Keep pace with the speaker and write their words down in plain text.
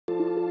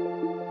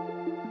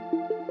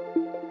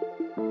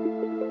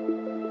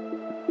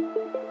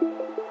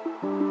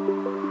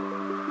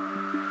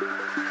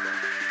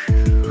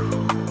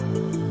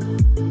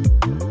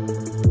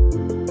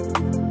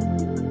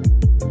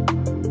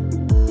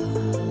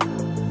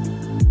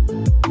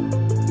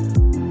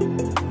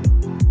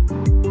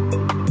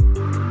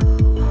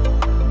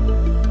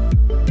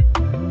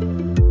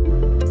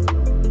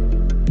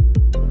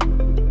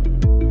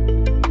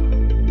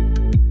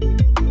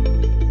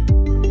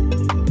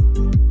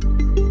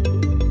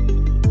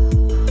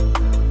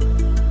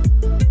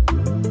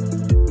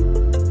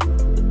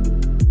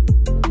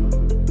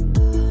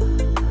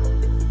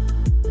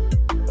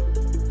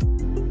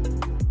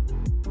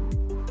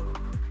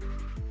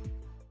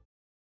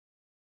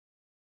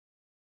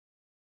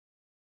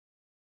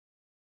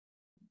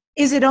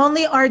Is it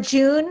only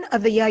Arjun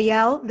of the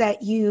Yael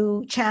that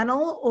you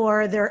channel,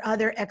 or are there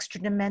other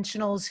extra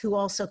dimensionals who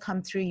also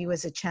come through you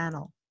as a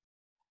channel?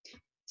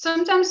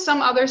 Sometimes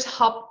some others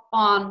hop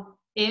on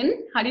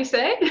in, how do you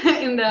say?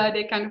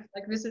 They kind of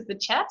like visit the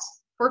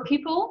chats for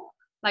people.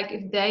 Like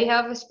if they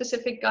have a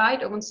specific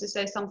guide or wants to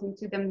say something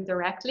to them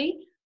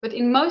directly. But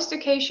in most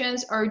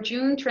occasions,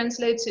 Arjun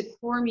translates it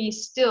for me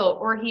still,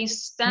 or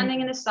he's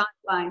standing in the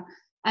sideline.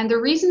 And the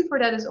reason for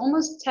that is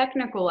almost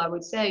technical, I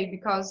would say,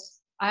 because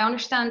I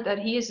understand that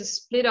he is a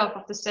split up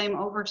of the same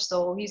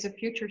oversoul. He's a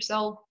future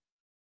self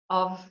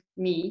of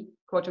me,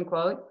 quote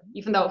unquote,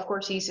 even though of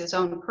course he's his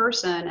own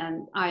person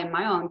and I am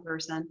my own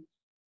person.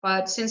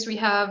 But since we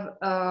have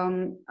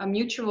a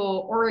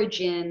mutual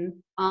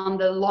origin on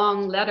the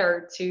long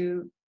ladder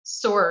to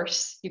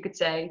source, you could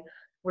say,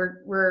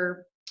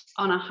 we're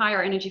on a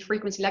higher energy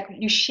frequency, like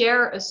you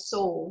share a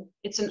soul,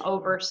 it's an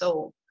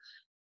oversoul.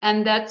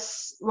 And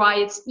that's why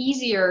it's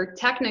easier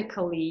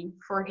technically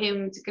for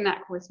him to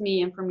connect with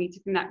me and for me to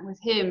connect with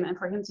him and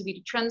for him to be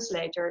the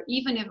translator,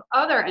 even if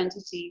other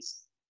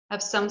entities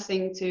have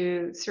something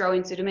to throw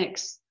into the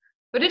mix.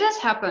 But it has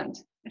happened.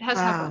 It has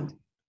happened.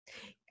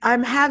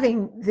 I'm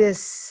having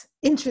this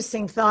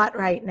interesting thought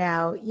right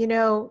now. You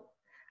know,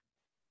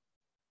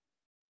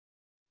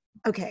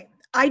 okay,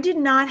 I did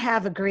not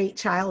have a great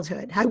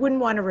childhood. I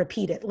wouldn't want to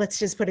repeat it. Let's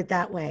just put it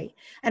that way.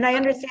 And I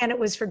understand it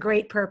was for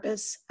great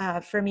purpose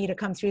for me to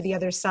come through the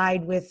other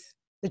side with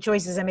the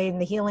choices I made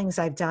and the healings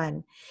I've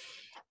done.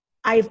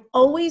 I've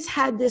always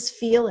had this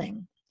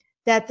feeling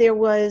that there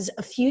was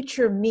a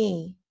future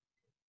me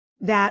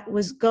that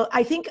was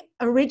I think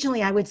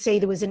originally I would say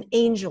there was an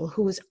angel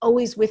who was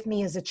always with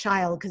me as a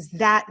child, because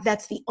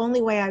that's the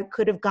only way I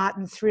could have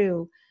gotten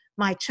through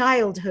my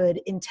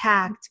childhood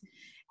intact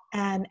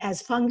and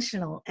as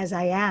functional as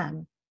I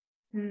am.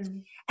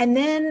 And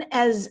then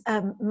as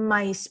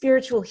my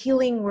spiritual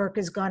healing work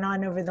has gone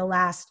on over the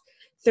last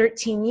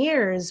 13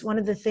 years, one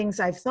of the things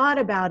I've thought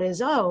about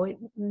is, it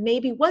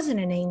maybe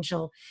wasn't an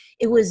angel.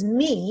 It was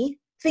me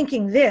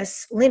thinking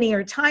this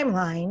linear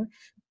timeline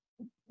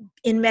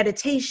in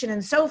meditation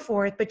and so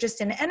forth, but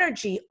just in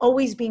energy,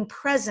 always being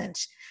present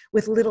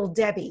with little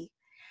Debbie.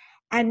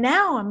 And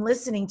now I'm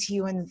listening to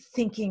you and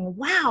thinking,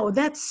 wow,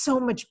 that's so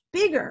much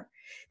bigger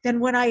than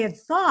what I had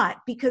thought.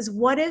 Because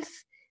what if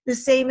the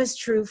same is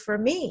true for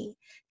me?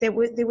 There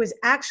was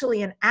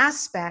actually an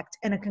aspect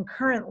and a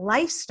concurrent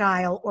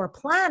lifestyle or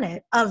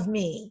planet of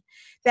me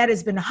that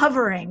has been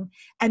hovering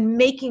and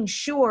making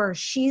sure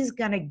she's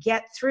going to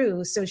get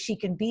through so she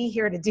can be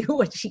here to do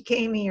what she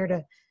came here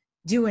to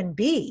do and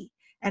be.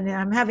 And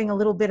I'm having a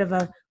little bit of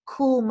a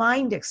cool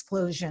mind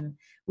explosion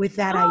with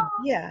that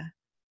idea.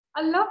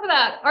 I love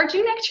that.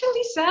 Arjun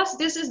actually says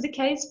this is the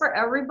case for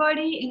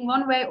everybody in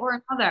one way or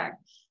another.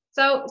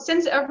 So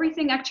since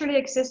everything actually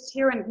exists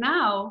here and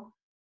now,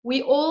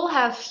 we all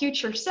have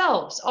future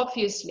selves,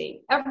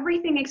 obviously.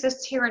 Everything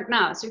exists here and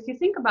now. So if you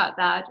think about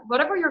that,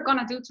 whatever you're going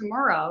to do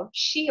tomorrow,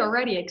 she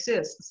already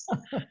exists.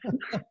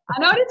 I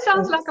know it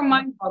sounds like a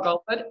mind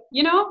boggle, but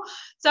you know,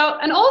 so,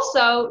 and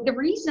also the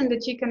reason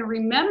that you can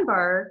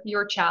remember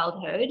your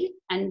childhood,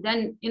 and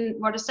then in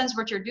what a sense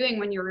what you're doing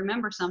when you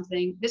remember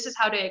something, this is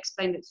how they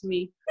explained it to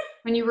me.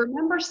 When you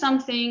remember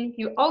something,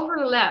 you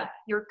overlap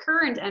your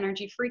current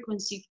energy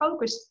frequency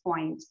focus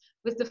point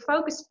with the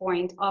focus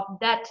point of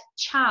that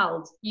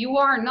child. You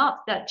are not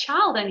that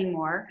child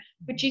anymore,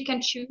 but you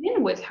can tune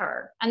in with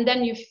her. And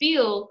then you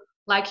feel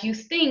like you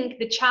think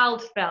the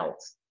child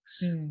felt,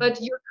 but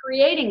you're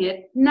creating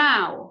it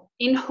now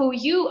in who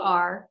you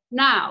are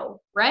now,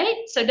 right?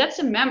 So that's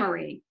a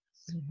memory.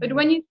 But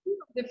when you think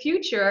of the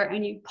future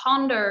and you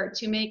ponder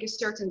to make a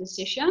certain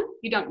decision,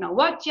 you don't know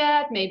what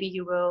yet, maybe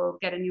you will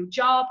get a new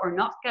job or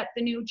not get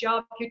the new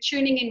job, you're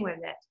tuning in with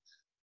it.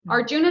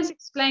 Arjun has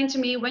explained to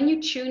me, when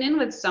you tune in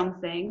with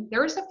something,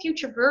 there is a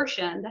future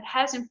version that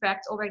has in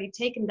fact already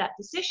taken that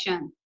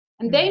decision.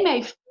 And they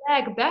may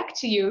flag back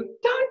to you,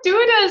 don't do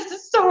this,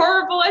 this is a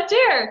horrible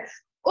idea.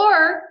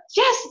 Or,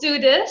 yes, do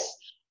this.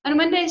 And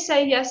when they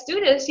say, yes, do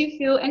this, you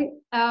feel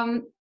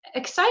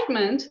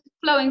excitement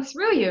flowing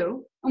through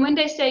you. And when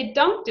they say,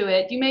 don't do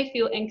it, you may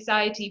feel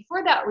anxiety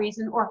for that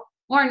reason, or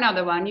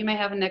another one. You may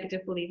have a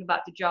negative belief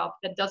about the job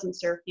that doesn't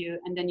serve you,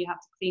 and then you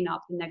have to clean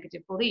up the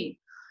negative belief.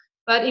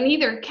 But in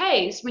either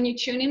case, when you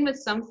tune in with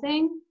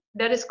something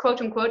that is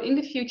quote unquote in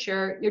the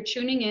future, you're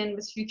tuning in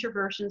with future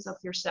versions of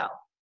yourself.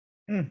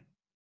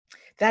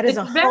 That is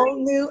a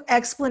whole new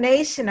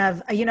explanation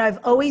of, you know, I've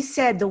always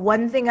said the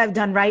one thing I've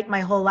done right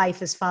my whole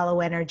life is follow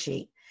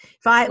energy.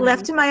 If I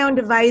left to my own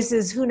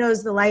devices, who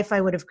knows the life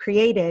I would have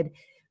created.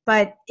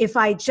 But if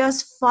I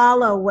just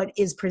follow what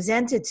is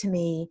presented to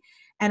me,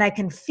 and I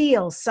can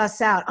suss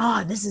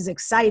out, this is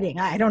exciting.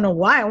 I don't know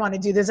why I want to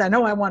do this. I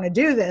know I want to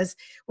do this.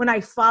 When I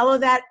follow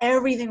that,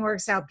 everything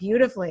works out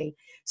beautifully.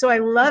 So I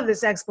love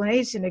this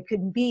explanation. It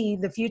could be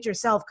the future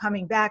self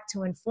coming back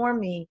to inform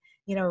me,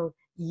 you know,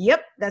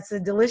 yep, that's a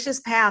delicious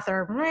path,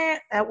 or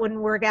that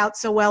wouldn't work out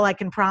so well. I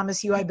can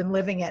promise you I've been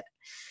living it.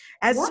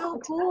 That's so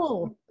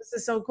cool. This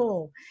is so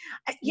cool.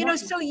 You know,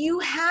 so you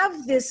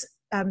have this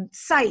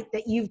site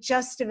that you've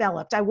just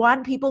developed. I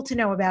want people to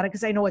know about it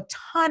because I know a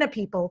ton of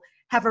people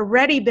have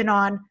already been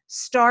on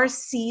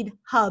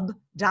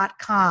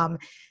starseedhub.com.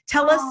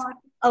 Tell us Oh,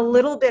 a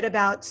little bit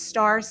about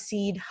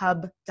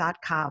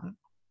starseedhub.com.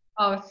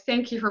 oh,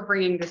 thank you for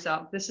bringing this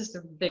up. This is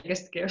the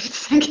biggest gift.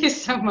 Thank you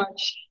so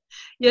much.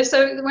 Yeah,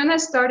 so when I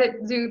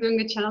started doing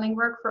the channeling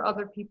work for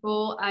other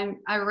people,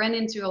 I ran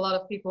into a lot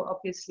of people,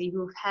 obviously,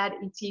 who've had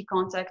ET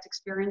contact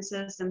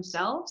experiences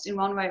themselves in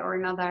one way or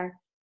another,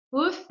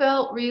 who have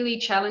felt really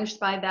challenged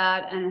by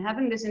that and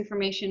having this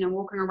information and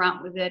walking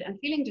around with it and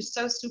feeling just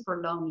so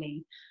super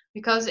lonely.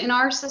 Because in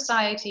our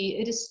society,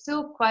 it is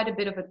still quite a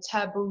bit of a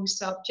taboo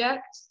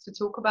subject to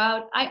talk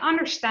about. I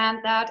understand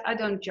that. I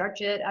don't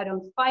judge it. I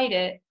don't fight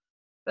it.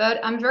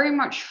 But I'm very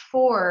much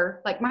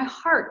for, like, my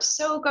heart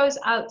so goes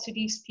out to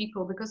these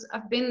people because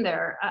I've been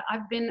there.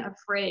 I've been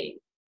afraid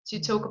to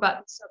talk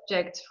about the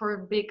subject for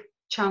a big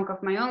chunk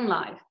of my own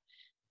life.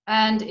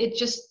 And it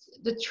just,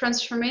 the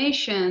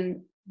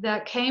transformation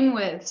that came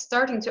with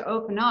starting to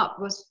open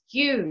up was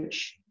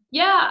huge.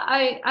 Yeah,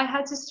 I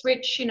had to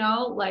switch,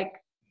 like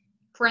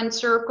friend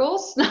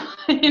circles,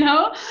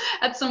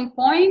 at some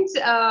point.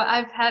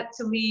 I've had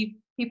to leave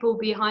people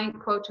behind,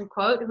 quote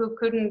unquote, who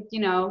couldn't,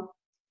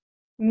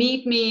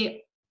 meet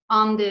me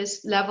on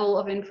this level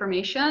of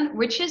information,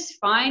 which is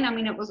fine. I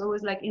mean, it was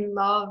always like in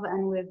love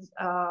and with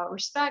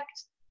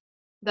respect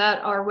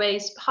that our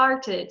ways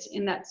parted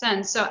in that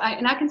sense. So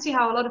I can see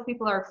how a lot of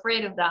people are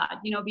afraid of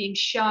that, being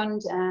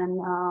shunned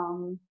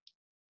and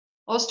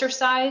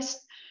ostracized.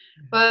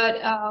 But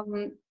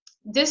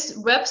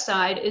this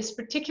website is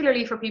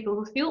particularly for people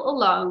who feel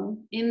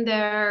alone in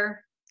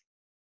their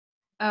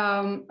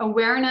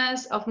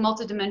awareness of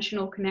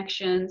multidimensional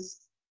connections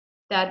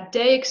that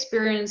they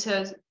experience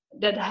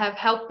that have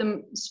helped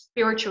them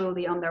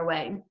spiritually on their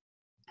way.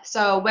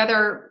 So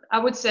whether, I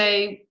would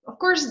say, of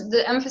course,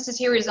 the emphasis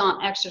here is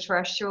on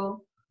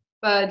extraterrestrial,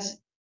 but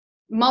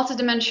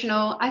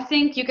multidimensional, I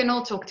think you can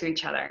all talk to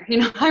each other.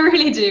 I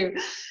really do.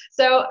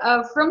 So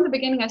from the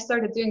beginning, I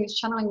started doing this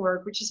channeling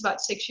work, which is about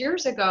 6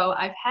 years ago.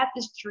 I've had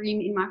this dream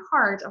in my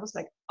heart. I was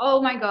like,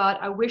 oh my God,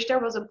 I wish there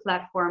was a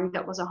platform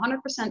that was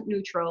 100%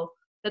 neutral,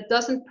 that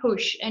doesn't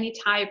push any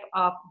type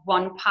of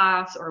one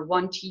path or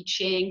one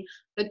teaching,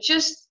 that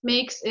just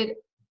makes it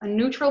a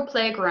neutral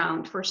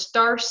playground for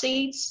star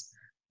seeds,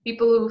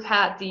 people who've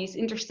had these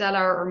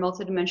interstellar or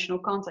multidimensional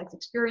contact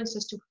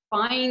experiences, to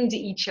find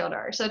each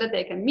other so that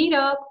they can meet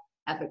up,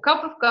 have a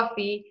cup of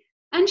coffee,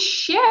 and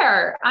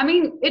share. I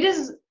mean, it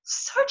is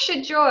such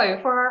a joy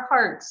for our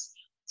hearts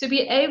to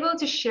be able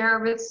to share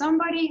with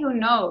somebody who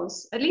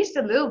knows at least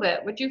a little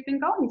bit what you've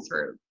been going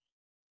through.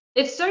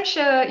 It's such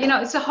a,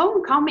 it's a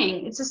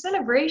homecoming, it's a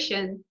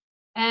celebration.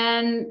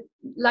 And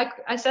like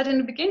I said in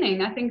the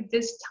beginning, I think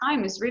this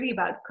time is really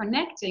about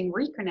connecting,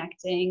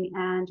 reconnecting,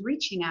 and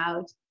reaching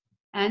out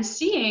and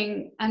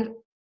seeing and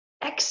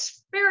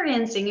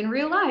experiencing in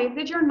real life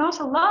that you're not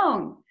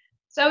alone.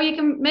 So you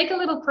can make a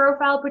little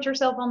profile, put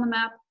yourself on the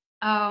map.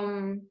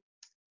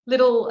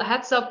 Little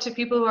heads up to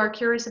people who are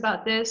curious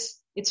about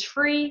this. It's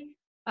free.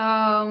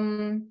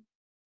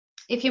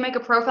 If you make a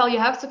profile, you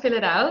have to fill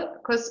it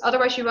out because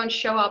otherwise you won't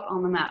show up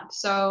on the map.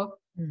 So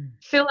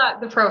fill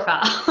out the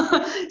profile.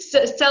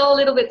 So tell a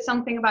little bit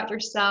something about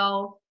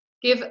yourself.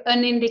 Give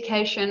an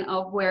indication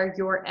of where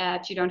you're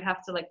at. You don't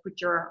have to put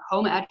your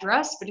home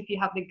address, but if you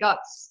have the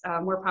guts,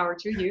 more power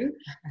to you.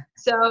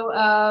 So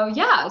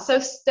so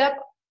step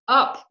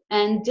up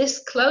and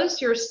disclose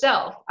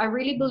yourself. I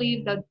really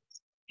believe that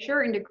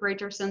in the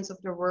greater sense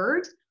of the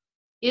word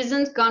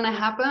isn't gonna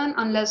happen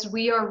unless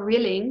we are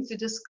willing to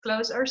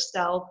disclose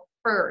ourselves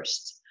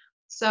first.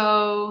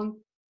 So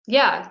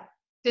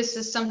this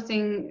is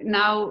something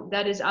now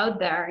that is out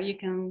there. You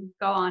can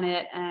go on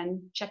it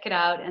and check it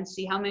out and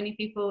see how many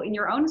people in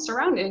your own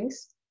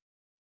surroundings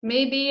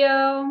may be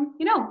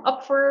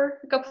up for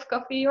a cup of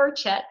coffee or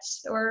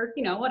chats or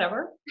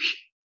whatever.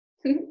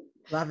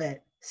 Love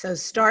it. So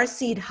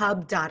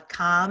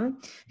starseedhub.com,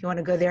 if you want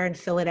to go there and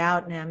fill it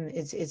out, and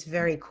it's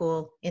very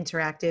cool,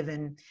 interactive,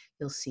 and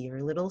you'll see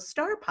your little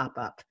star pop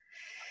up.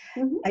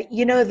 The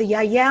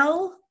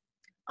Yael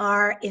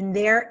are, in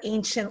their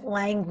ancient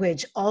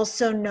language,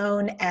 also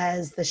known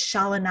as the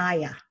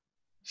Shalanaya.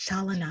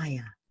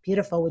 Shalanaya,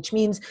 beautiful, which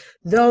means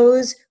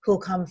those who'll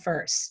come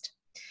first.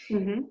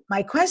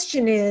 My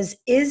question is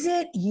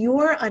it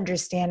your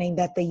understanding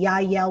that the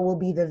Yael will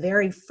be the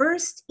very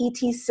first ET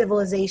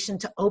civilization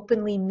to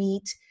openly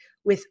meet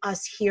with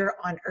us here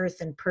on Earth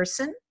in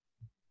person?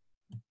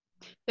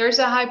 There's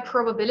a high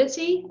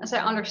probability, as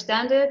I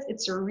understand it.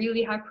 It's a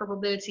really high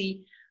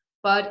probability,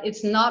 but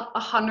it's not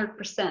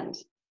 100%.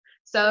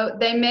 So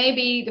they may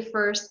be the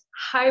first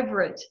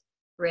hybrid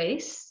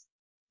race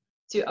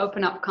to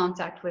open up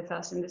contact with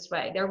us in this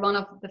way. They're one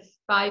of the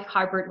 5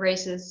 hybrid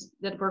races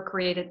that were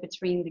created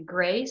between the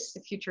Greys,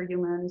 the future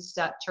humans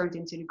that turned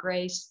into the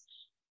Greys,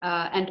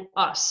 and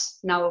us,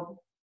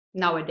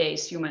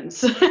 nowadays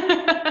humans,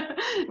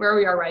 where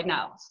we are right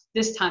now,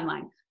 this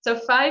timeline. So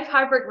 5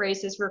 hybrid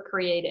races were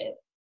created.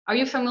 Are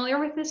you familiar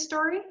with this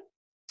story?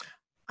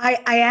 I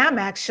am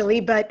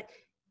actually, but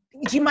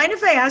Do you mind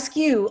if I ask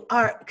you,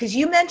 because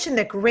you mentioned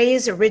that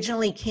Greys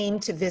originally came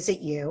to visit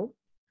you.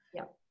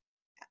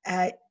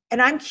 Yeah.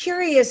 And I'm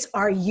curious,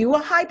 are you a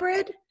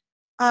hybrid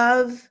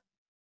of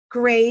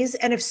Greys?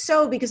 And if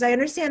so, because I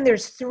understand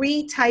there's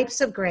 3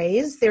 types of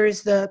Greys.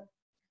 There's the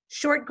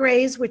short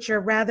Greys, which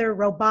are rather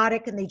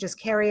robotic and they just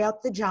carry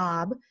out the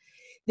job.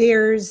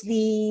 There's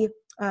the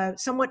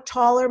somewhat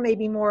taller,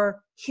 maybe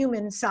more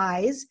human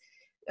size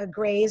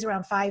Greys,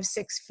 around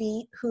 5-6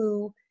 feet,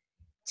 who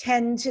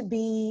tend to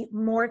be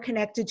more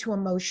connected to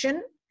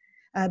emotion,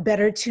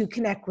 better to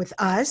connect with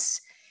us.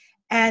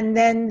 And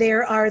then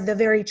there are the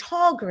very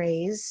tall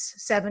Greys,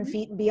 7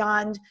 feet and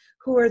beyond,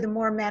 who are the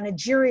more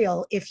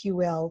managerial, if you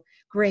will,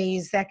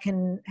 Greys that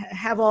can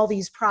have all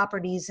these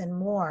properties and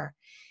more.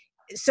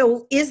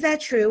 So is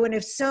that true? And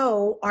if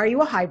so, are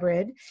you a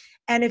hybrid?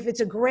 And if it's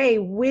a Grey,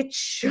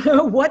 which,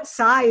 what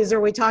size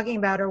are we talking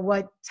about, or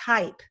what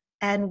type?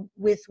 And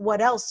with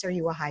what else are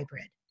you a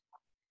hybrid?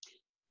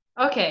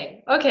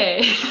 Okay.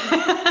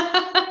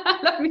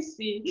 Let me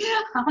see.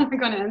 How am I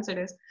going to answer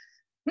this?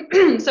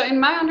 So in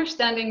my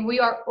understanding, we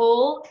are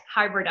all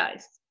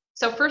hybridized.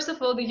 So first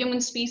of all, the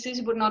human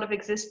species would not have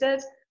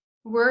existed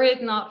were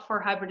it not for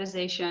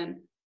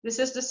hybridization. This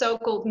is the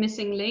so-called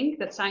missing link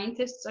that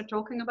scientists are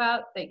talking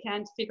about. They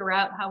can't figure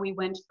out how we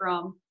went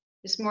from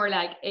this more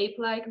like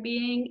ape-like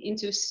being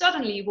into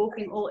suddenly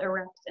walking all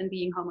erect and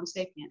being Homo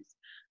sapiens.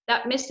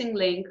 That missing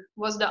link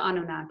was the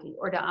Anunnaki,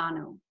 or the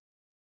Anu.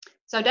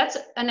 So that's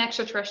an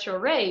extraterrestrial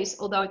race,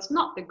 although it's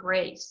not the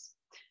Greys.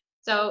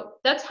 So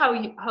that's how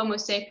Homo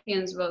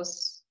sapiens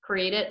was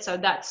created. So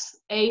that's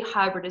a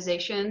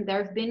hybridization.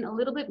 There have been a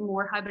little bit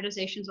more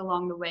hybridizations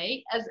along the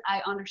way, as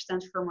I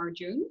understand from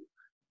Arjun,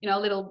 a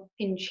little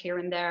pinch here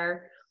and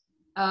there.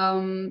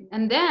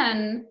 And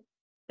then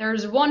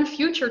there's one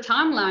future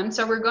timeline.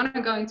 So we're going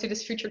to go into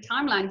this future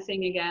timeline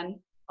thing again,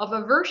 of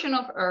a version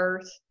of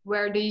Earth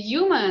where the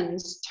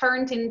humans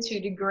turned into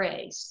the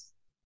Greys.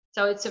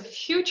 So it's a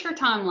future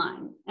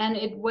timeline, and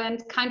it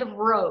went kind of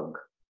rogue.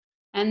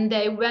 And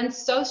they went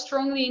so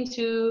strongly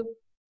into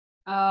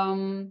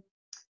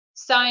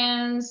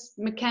science,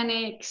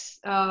 mechanics.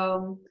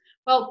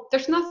 Well,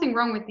 there's nothing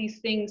wrong with these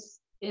things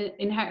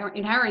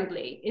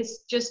inherently.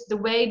 It's just the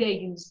way they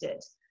used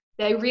it.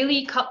 They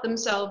really cut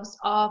themselves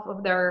off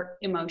of their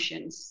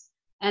emotions.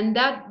 And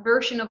that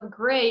version of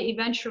Grey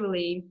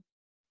eventually,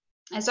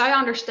 as I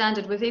understand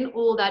it, within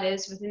all that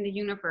is within the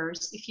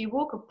universe, if you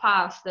walk a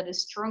path that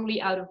is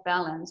strongly out of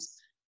balance,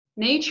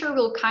 nature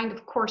will kind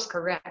of course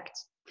correct.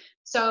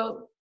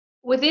 So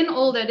within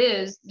all that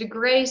is, the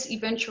Greys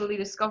eventually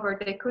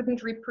discovered they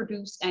couldn't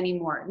reproduce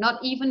anymore,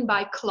 not even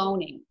by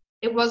cloning.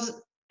 It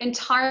was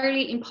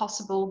entirely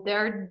impossible.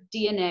 Their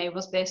DNA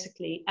was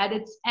basically at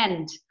its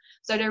end.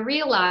 So they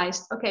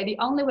realized, okay, the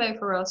only way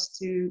for us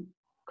to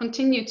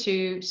continue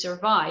to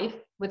survive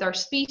with our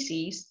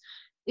species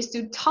is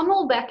to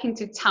tunnel back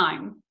into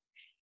time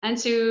and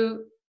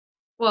to,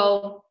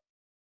 well,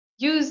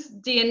 use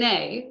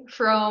DNA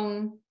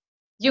from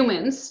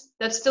humans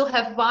that still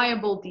have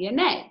viable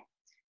DNA.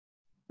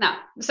 Now,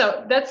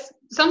 so that's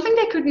something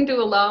they couldn't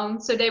do alone.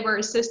 So they were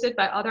assisted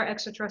by other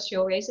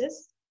extraterrestrial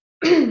races,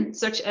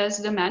 such as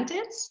the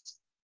mantids.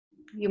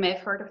 You may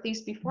have heard of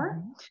these before.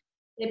 Mm-hmm.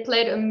 They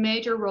played a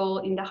major role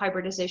in the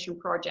hybridization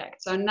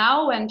project. So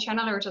now when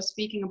channelers are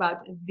speaking about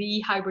the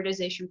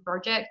hybridization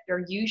project,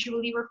 they're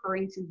usually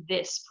referring to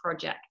this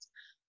project.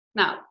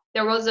 Now,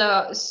 there was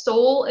a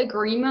sole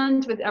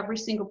agreement with every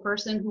single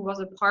person who was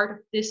a part of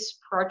this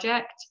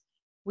project.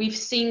 We've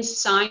seen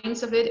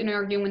signs of it in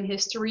our human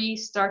history,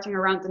 starting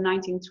around the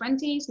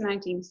 1920s,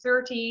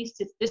 1930s.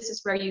 This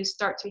is where you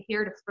start to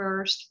hear the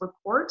first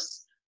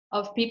reports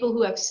of people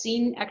who have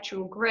seen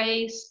actual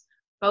Greys,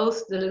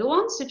 both the little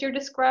ones that you're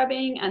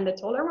describing and the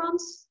taller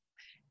ones.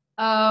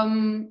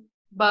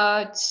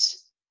 But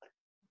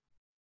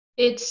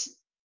it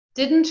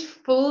didn't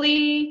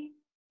fully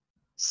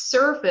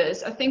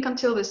surface, I think,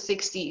 until the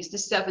 60s, the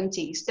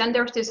 70s. Then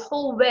there's this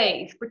whole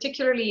wave,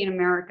 particularly in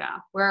America,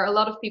 where a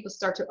lot of people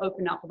start to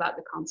open up about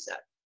the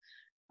concept,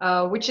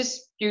 which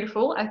is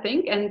beautiful, I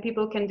think, and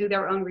people can do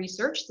their own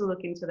research to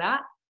look into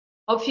that.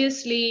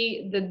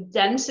 Obviously, the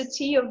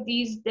density of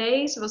these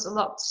days was a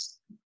lot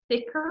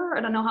thicker.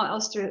 I don't know how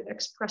else to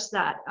express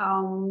that.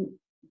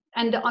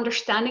 And the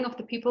understanding of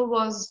the people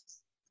was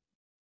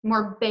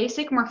more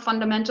basic, more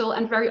fundamental,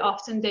 and very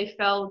often they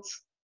felt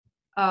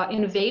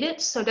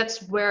invaded. So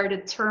that's where the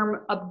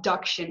term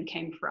abduction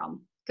came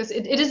from, because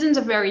it isn't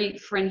a very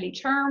friendly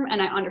term,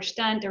 and I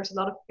understand there's a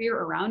lot of fear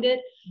around it.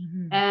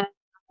 Mm-hmm. And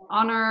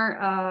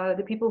honor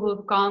the people who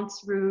have gone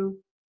through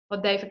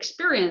what they've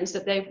experienced,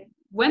 that they've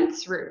went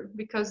through,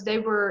 because they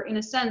were, in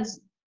a sense,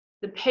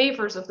 the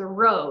pavers of the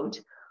road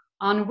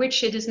on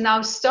which it is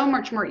now so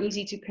much more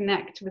easy to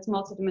connect with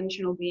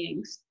multidimensional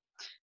beings.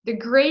 The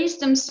Greys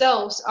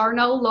themselves are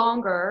no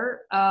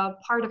longer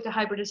part of the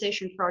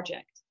hybridization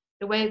project,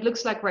 the way it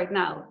looks like right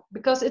now,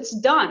 because it's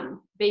done,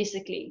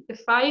 basically. The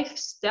 5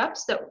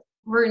 steps that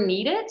were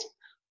needed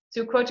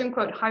to quote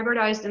unquote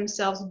hybridize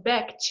themselves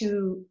back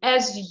to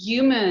as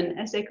human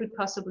as they could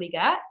possibly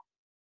get,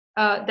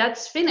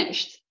 that's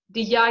finished.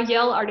 the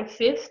Yael are the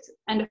fifth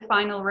and the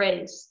final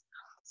race.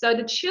 So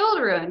the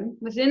children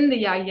within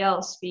the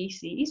Yael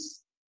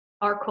species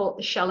are called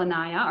the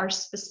Shellanaya, are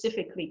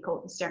specifically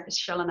called the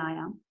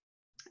Shellanaya,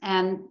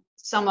 and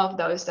some of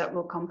those that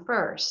will come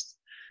first.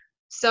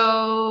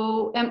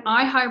 So am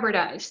I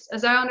hybridized?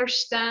 As I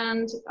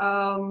understand,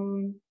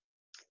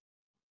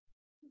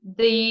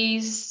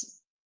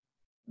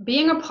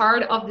 being a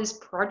part of this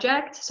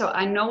project, so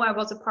I know I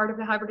was a part of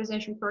the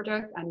hybridization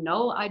project. I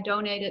know I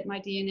donated my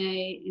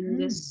DNA in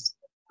this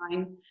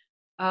time.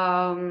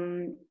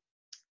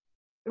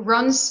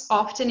 Runs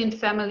often in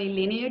family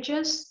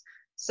lineages.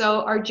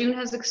 So Arjun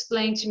has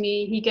explained to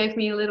me, he gave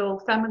me a little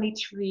family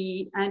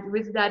tree, and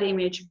with that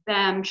image,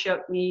 bam,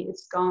 showed me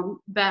it's gone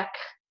back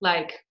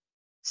like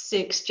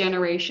 6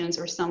 generations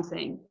or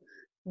something,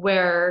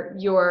 where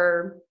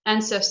your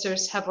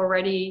ancestors have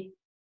already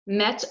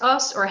met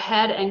us or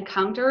had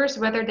encounters,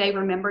 whether they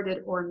remembered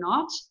it or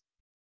not,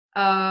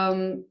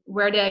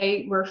 where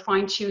they were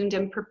fine-tuned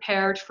and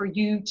prepared for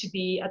you to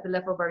be at the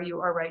level where you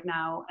are right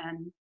now,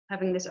 and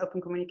having this open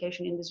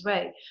communication in this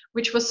way,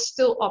 which was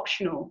still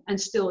optional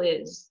and still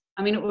is.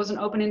 I mean, it was an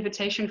open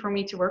invitation for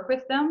me to work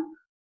with them,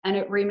 and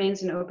it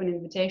remains an open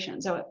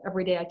invitation. So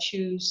every day I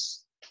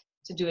choose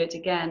to do it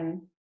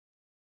again,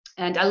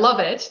 and I love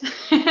it.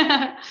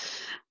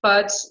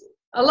 But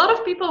a lot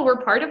of people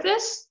were part of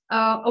this.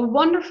 A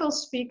wonderful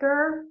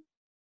speaker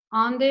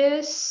on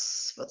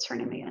this, what's her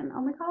name again?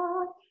 Oh my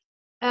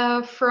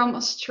God. From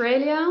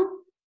Australia,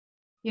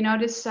 you know,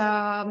 this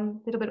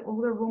little bit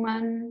older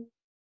woman,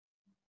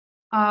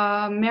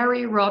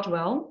 Mary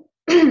Rodwell.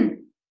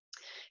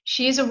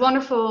 She is a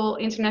wonderful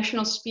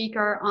international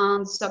speaker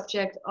on the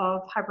subject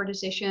of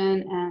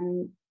hybridization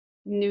and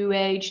New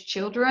Age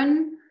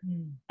children.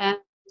 And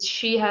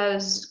she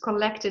has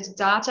collected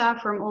data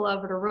from all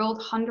over the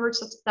world,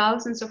 hundreds of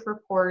thousands of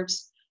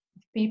reports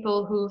of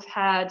people who've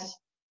had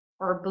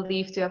or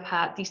believed to have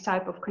had these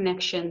type of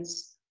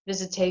connections,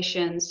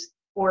 visitations,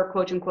 or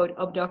quote unquote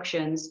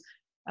abductions.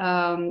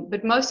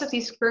 But most of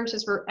these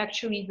experiences were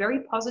actually very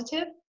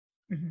positive.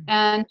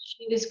 And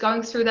she is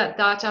going through that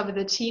data with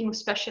a team of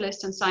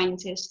specialists and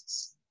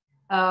scientists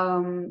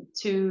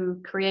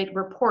to create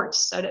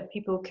reports so that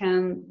people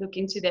can look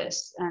into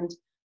this. And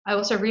I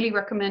also really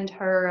recommend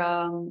her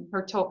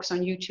her talks on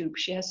YouTube.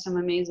 She has some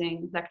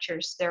amazing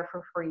lectures there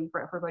for free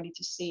for everybody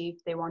to see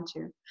if they want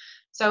to.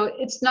 So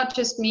it's not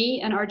just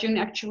me, and Arjun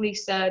actually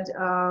said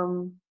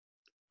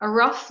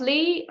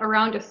roughly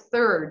around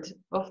 1/3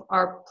 of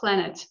our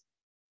planet,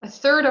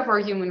 1/3 of our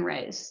human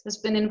race has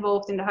been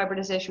involved in the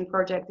hybridization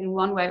project in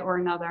one way or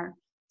another.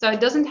 So it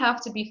doesn't have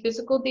to be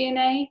physical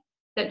DNA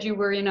that you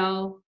were, you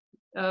know,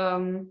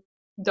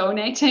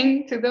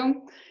 donating to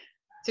them,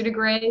 to the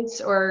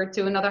grays, or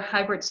to another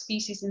hybrid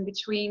species in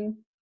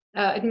between.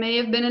 It may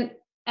have been an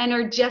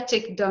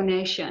energetic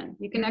donation.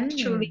 You can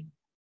actually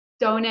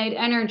donate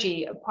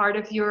energy, a part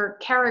of your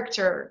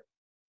character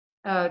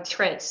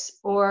traits,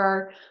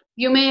 or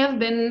you may have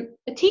been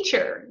a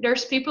teacher.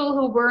 There's people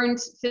who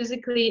weren't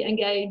physically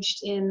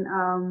engaged in,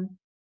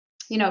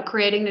 you know,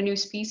 creating the new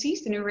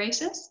species, the new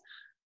races,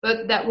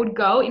 but that would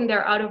go in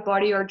their out of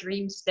body or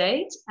dream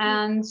state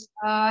and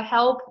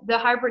help the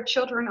hybrid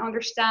children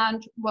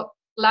understand what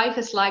life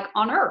is like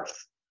on Earth.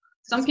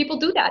 Some people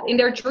do that in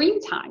their dream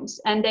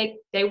times, and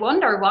they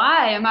wonder,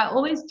 why am I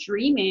always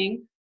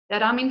dreaming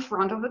that I'm in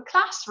front of a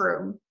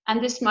classroom?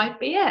 And this might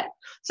be it.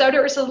 So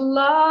there's a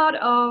lot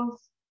of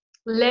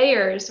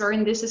layers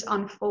wherein this is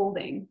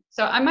unfolding.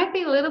 So I might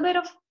be a little bit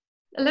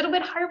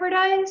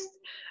hybridized,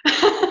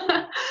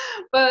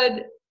 but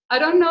I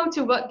don't know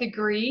to what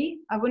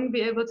degree. I wouldn't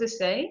be able to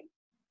say,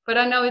 but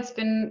I know it's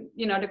been,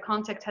 you know, the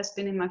contact has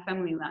been in my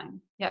family line.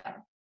 Yeah.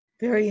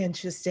 Very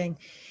interesting.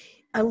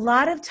 A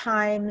lot of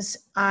times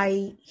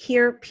I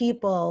hear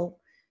people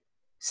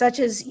such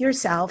as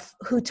yourself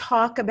who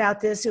talk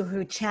about this, or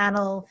who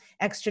channel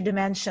extra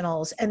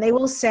dimensionals, and they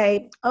will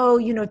say, oh,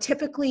 you know,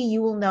 typically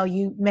you will know,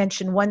 you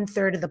mentioned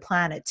 1/3 of the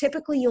planet.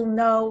 Typically you'll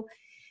know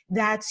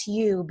that's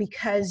you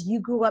because you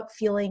grew up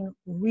feeling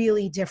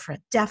really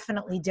different,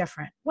 definitely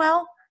different.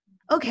 Well,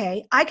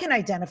 okay, I can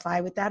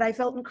identify with that. I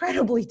felt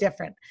incredibly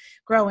different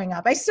growing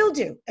up. I still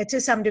do to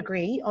some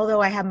degree,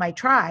 although I have my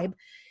tribe,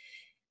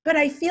 but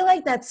I feel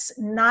like that's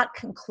not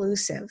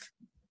conclusive.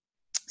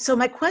 So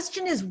my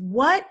question is,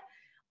 what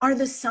are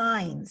the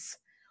signs?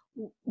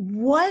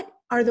 What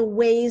are the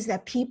ways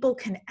that people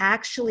can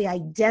actually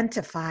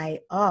identify,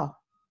 oh,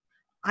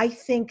 I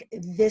think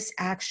this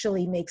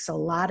actually makes a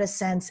lot of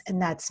sense,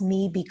 and that's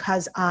me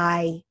because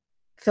I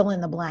fill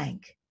in the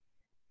blank?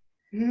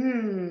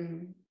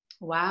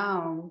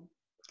 Wow.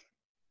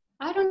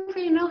 I don't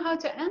really know how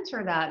to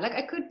answer that. Like,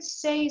 I could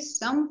say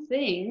some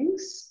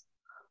things,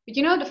 but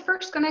you know, the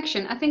first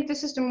connection, I think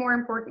this is the more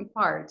important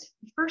part.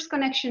 The first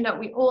connection that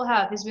we all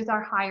have is with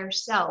our higher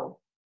self.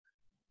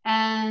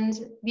 And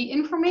the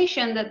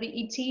information that the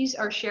ETs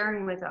are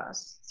sharing with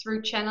us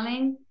through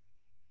channeling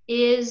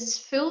is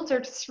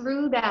filtered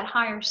through that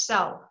higher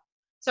self.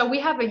 So we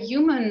have a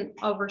human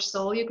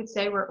oversoul, you could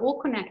say. We're all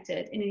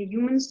connected in a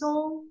human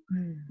soul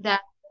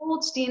that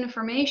holds the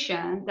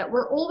information that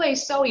we're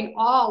always so in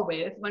awe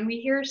with when we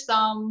hear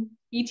some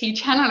ET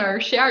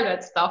channeler share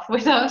that stuff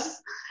with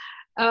us.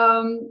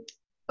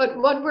 But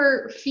what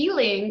we're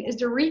feeling is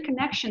the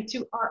reconnection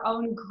to our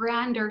own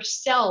grander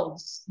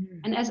selves.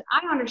 And as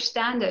I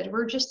understand it,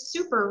 we're just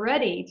super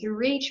ready to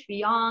reach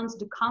beyond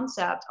the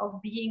concept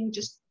of being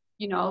just,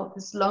 you know,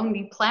 this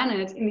lonely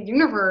planet in the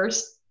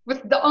universe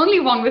with the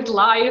only one with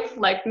life,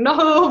 like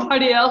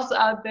nobody else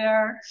out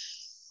there.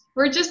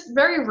 We're just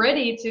very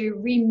ready to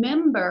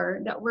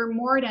remember that we're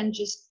more than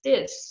just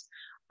this.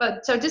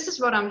 But so this is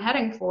what I'm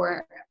heading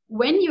for.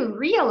 When you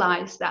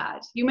realize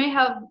that, you may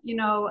have, you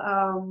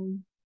know,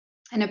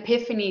 an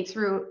epiphany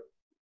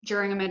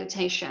during a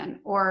meditation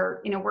or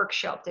in a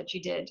workshop that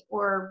you did,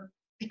 or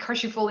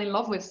because you fall in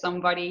love with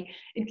somebody.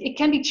 It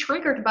can be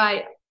triggered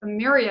by a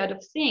myriad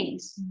of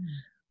things.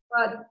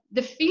 But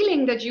the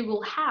feeling that you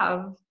will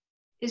have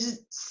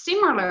is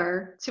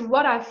similar to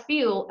what I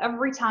feel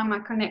every time I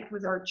connect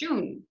with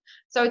Arjun.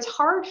 So it's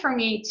hard for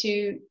me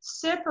to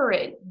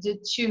separate the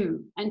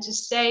two and to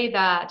say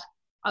that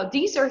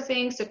these are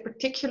things that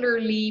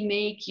particularly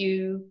make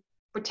you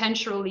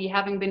potentially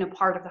having been a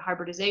part of the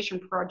hybridization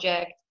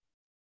project.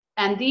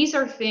 And these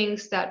are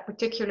things that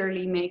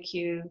particularly make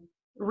you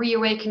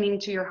reawakening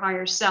to your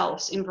higher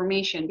self's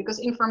information, because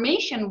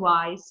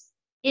information-wise,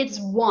 it's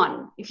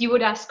one, if you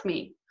would ask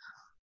me.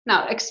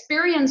 Now,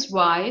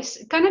 experience-wise,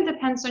 it kind of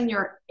depends on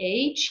your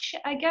age,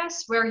 I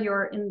guess, where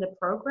you're in the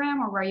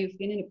program or where you've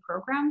been in the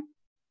program.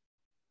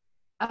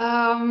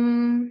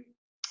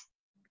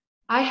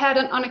 I had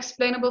an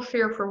unexplainable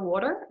fear for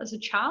water as a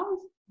child.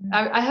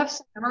 I have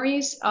some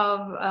memories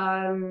of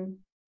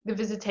the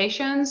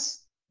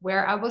visitations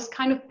where I was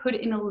kind of put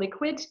in a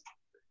liquid,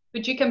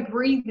 but you can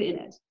breathe in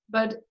it.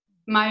 But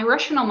my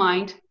rational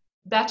mind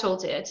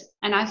battled it,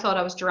 and I thought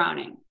I was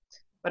drowning,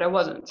 but I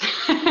wasn't.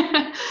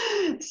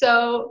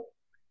 So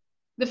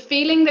the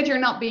feeling that you're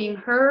not being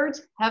heard,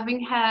 having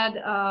had,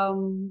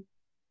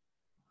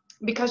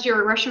 because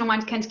your rational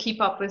mind can't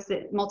keep up with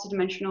the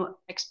multidimensional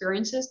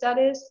experiences, that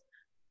is,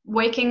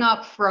 waking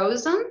up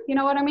frozen, you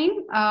know what I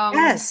mean?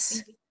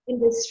 Yes. In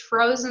this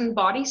frozen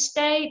body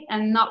state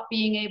and not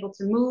being able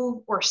to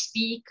move or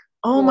speak.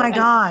 Oh my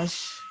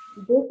gosh.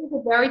 This is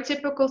a very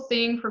typical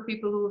thing for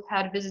people who've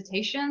had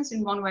visitations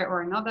in one way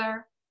or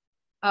another.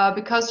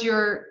 Because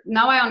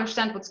now I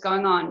understand what's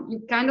going on.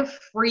 You kind of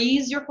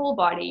freeze your whole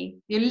body.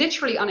 You're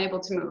literally unable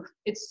to move.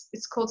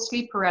 It's called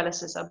sleep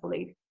paralysis, I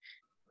believe.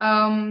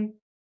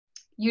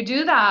 You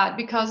do that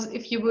because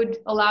if you would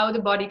allow the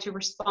body to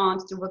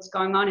respond to what's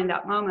going on in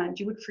that moment,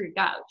 you would freak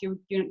out. You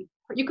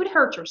could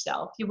hurt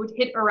yourself. You would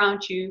hit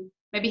around you,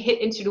 maybe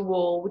hit into the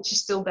wall, which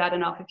is still bad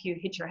enough if you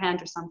hit your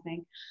hand or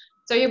something.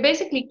 So you're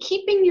basically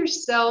keeping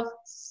yourself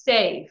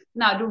safe.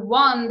 Now, the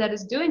one that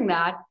is doing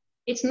that,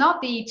 it's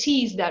not the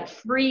ETs that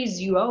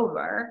freeze you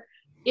over.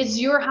 It's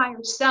your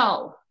higher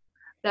self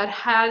that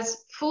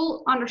has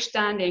full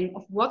understanding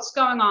of what's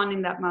going on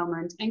in that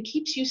moment and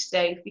keeps you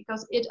safe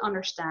because it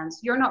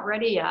understands you're not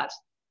ready yet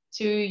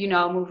to, you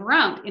know, move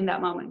around in that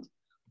moment.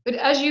 But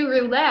as you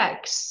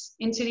relax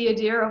into the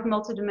idea of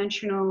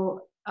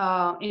multidimensional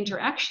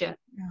interaction,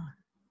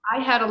 I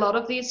had a lot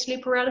of these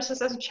sleep paralysis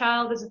as a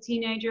child, as a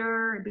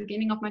teenager, at the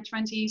beginning of my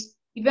 20s.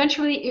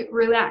 Eventually it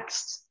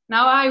relaxed.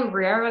 Now I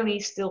rarely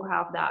still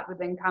have that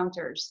with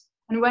encounters.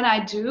 And when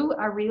I do,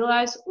 I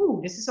realize,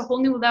 ooh, this is a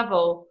whole new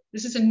level.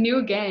 This is a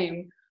new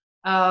game.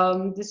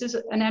 This is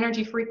an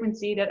energy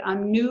frequency that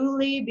I'm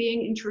newly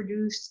being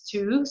introduced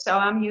to. So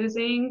I'm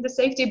using the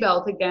safety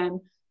belt again,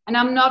 and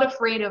I'm not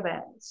afraid of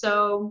it.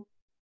 So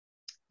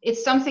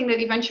it's something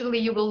that eventually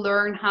you will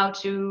learn how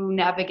to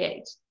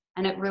navigate,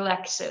 and it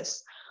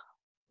relaxes.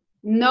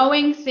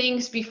 Knowing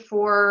things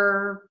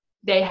before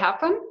they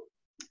happen,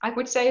 I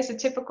would say, is a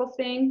typical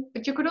thing,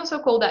 but you could also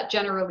call that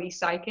generally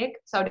psychic.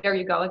 So there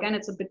you go again.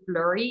 It's a bit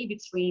blurry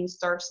between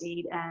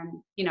starseed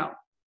and, you know,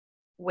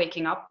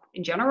 waking up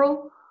in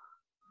general.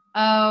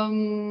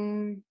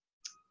 Having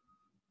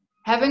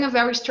a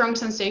very strong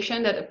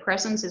sensation that a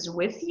presence is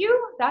with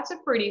you, that's a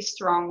pretty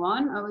strong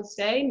one, I would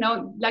say.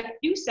 No, like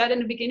you said in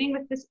the beginning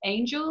with this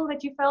angel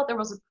that you felt, there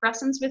was a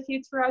presence with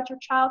you throughout your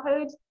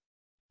childhood.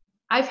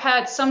 I've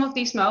had some of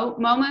these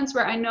moments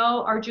where I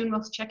know Arjun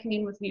was checking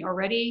in with me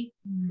already.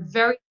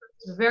 Very,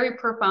 very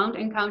profound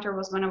encounter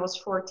was when I was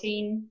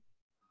 14.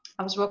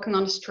 I was walking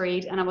on the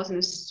street and I was in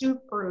a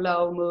super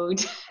low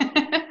mood.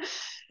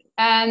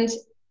 And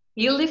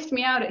he lifted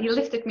me out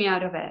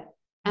of it.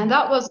 And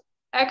that was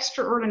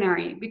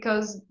extraordinary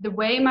because the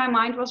way my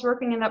mind was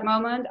working in that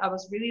moment, I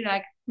was really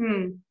like,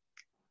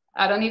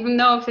 I don't even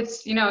know if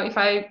it's, you know, if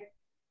I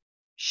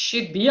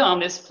should be on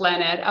this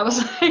planet. I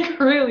was like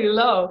really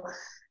low.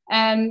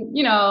 And,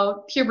 you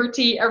know,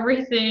 puberty,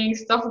 everything,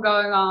 stuff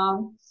going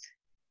on.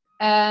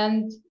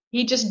 And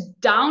he just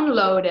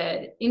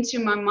downloaded into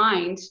my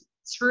mind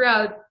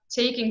throughout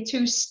taking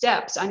 2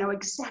 steps. I know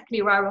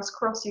exactly where I was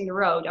crossing the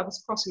road. I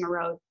was crossing a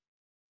road.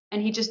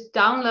 And he just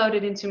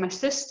downloaded into my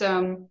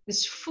system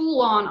this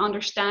full-on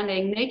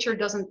understanding. Nature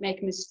doesn't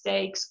make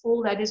mistakes.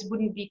 All that is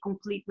wouldn't be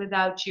complete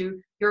without you.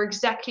 You're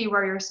exactly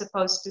where you're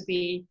supposed to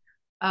be.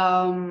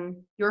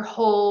 You're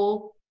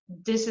whole.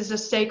 This is a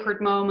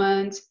sacred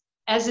moment,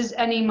 as is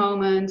any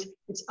moment.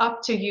 It's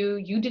up to you.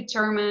 You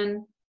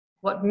determine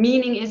what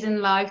meaning is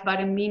in life by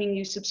the meaning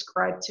you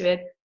subscribe to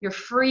it. You're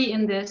free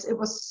in this. It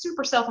was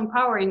super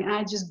self-empowering, and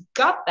I just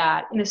got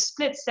that in a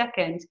split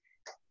second,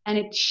 and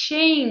it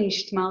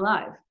changed my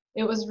life.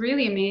 It was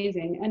really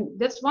amazing. And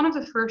that's one of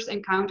the first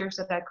encounters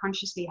that I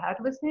consciously had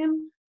with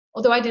him,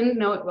 although I didn't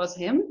know it was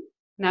him.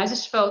 And I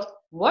just felt,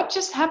 what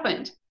just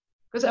happened?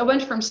 Because I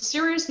went from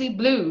seriously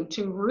blue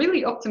to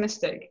really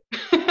optimistic.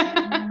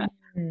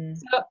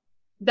 So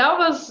that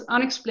was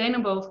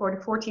unexplainable for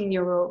the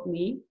 14-year-old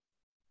me.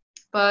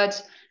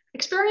 But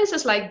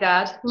experiences like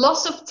that,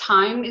 loss of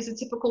time is a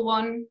typical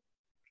one.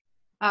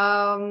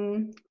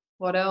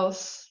 What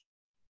else?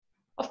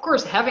 Of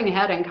course, having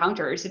had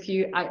encounters,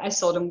 I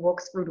saw them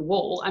walk through the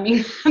wall. I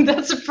mean,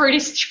 that's a pretty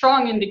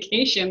strong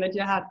indication that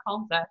you had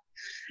contact.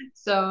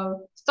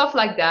 So stuff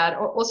like that.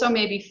 Or also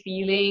maybe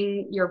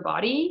feeling your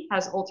body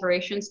has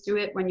alterations to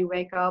it when you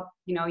wake up.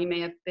 You know, you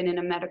may have been in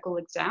a medical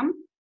exam.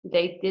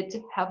 They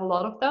did have a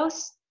lot of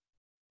those.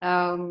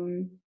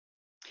 And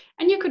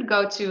you could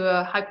go to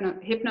a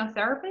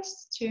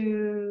hypnotherapist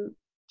to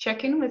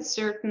check in with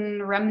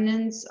certain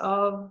remnants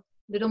of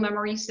little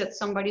memories that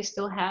somebody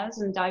still has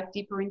and dive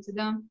deeper into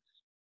them.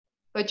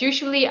 But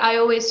usually I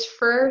always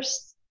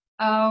first,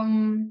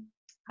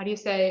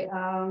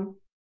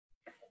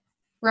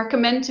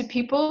 recommend to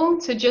people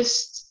to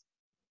just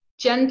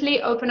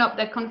gently open up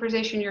that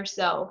conversation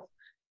yourself.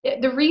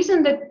 The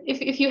reason that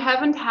if you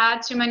haven't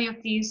had too many of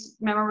these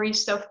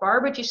memories so far,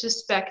 but you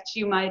suspect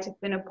you might have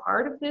been a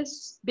part of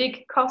this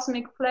big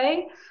cosmic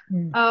play,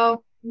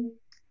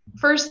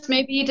 first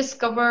maybe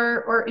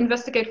discover or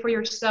investigate for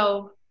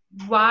yourself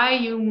why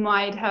you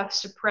might have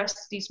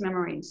suppressed these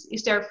memories.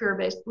 Is there a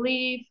fear-based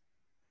belief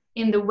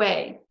in the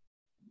way?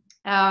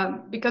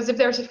 Because if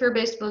there's a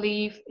fear-based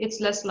belief,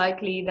 it's less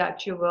likely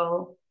that you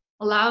will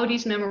allow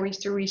these memories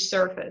to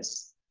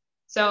resurface.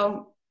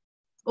 So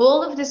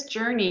all of this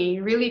journey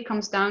really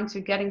comes down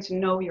to getting to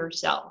know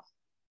yourself.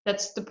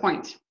 That's the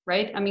point,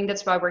 right? I mean,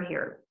 that's why we're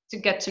here, to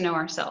get to know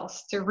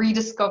ourselves, to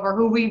rediscover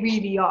who we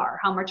really are,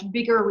 how much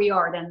bigger we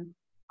are than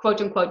quote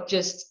unquote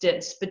just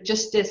this. But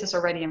just this is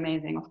already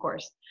amazing, of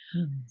course.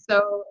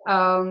 So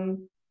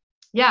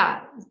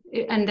yeah,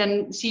 and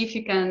then see if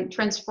you can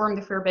transform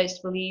the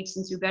fear-based beliefs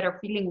into better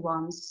feeling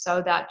ones,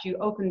 so that you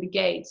open the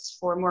gates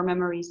for more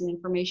memories and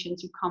information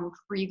to come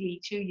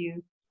freely to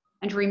you.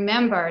 And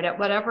remember that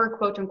whatever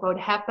quote unquote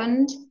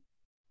happened,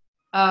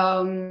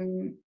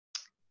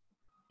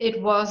 it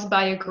was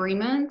by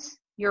agreement.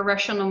 Your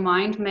rational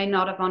mind may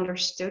not have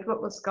understood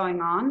what was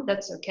going on.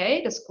 That's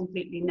okay. That's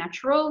completely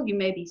natural. You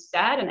may be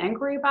sad and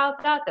angry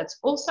about that. That's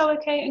also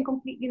okay and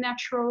completely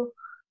natural.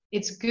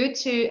 It's good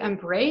to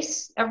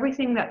embrace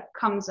everything that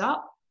comes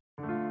up.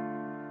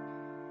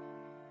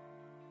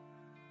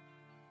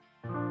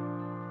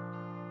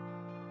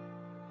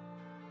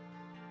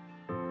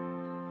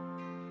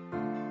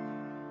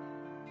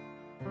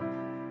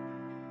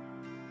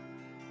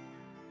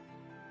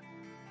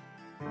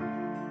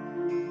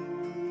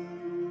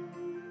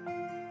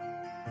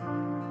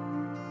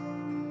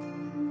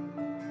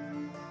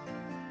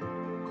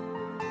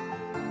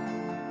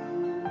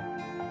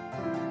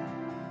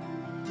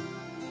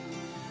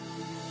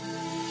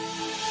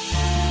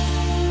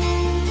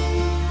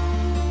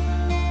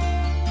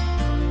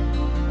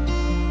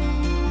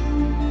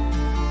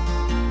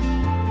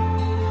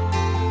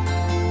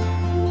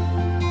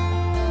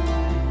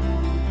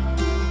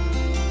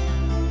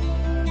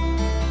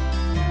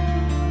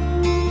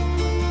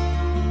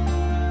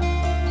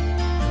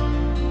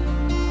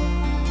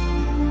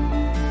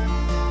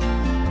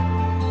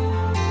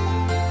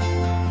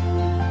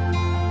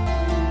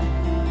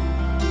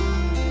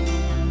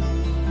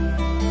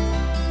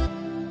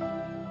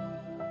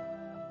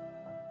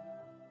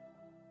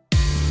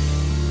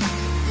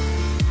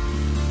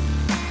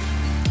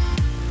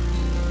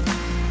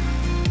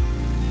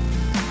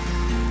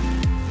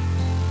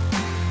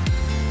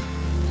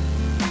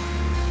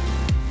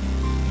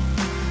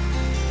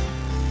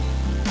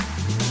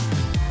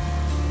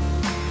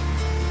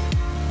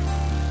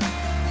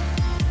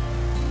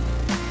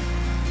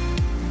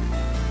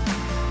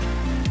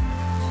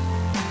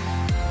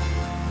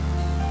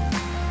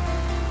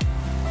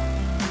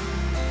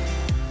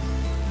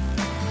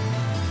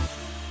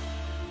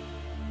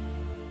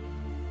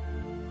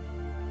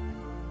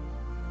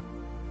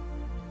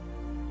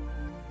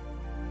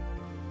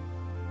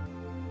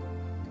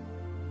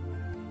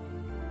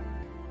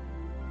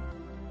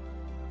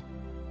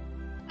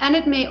 And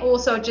it may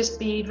also just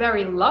be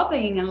very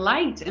loving and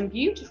light and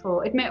beautiful.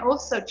 It may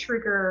also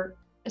trigger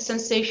a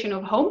sensation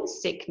of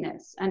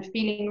homesickness and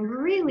feeling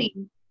really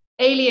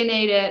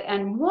alienated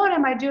and what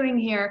am I doing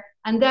here?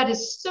 And that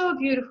is so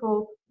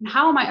beautiful. And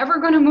how am I ever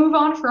going to move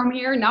on from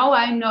here? Now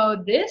I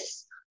know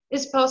this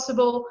is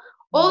possible.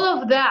 All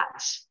of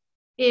that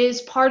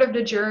is part of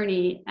the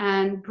journey,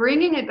 and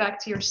bringing it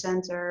back to your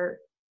center,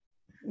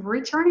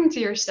 returning to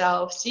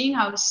yourself, seeing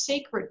how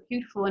sacred,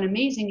 beautiful, and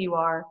amazing you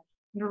are.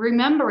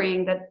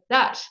 Remembering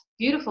that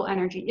beautiful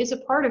energy is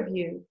a part of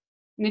you,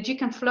 and that you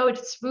can flow it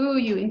through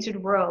you into the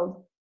world.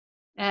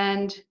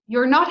 And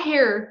you're not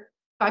here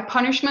by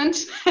punishment.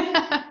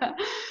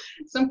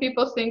 Some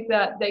people think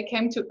that they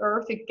came to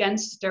Earth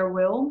against their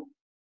will.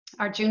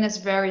 Arjuna has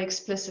very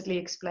explicitly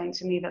explained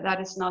to me that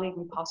that is not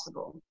even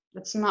possible.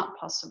 That's not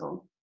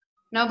possible.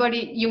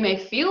 Nobody, you may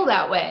feel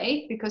that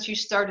way because you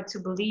started to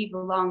believe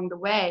along the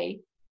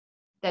way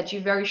that you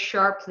very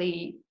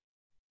sharply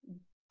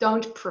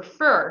don't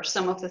prefer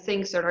some of the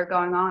things that are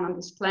going on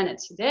this planet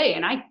today.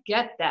 And I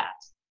get that,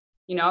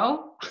 you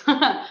know,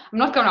 I'm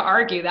not going to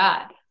argue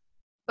that.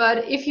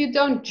 But if you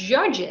don't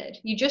judge it,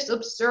 you just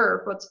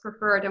observe what's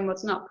preferred and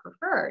what's not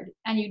preferred,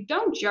 and you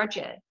don't judge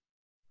it,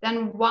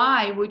 then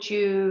why would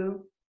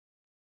you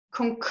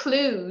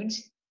conclude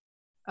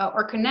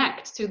or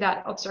connect to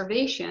that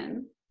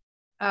observation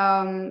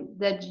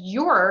that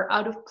you're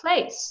out of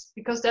place?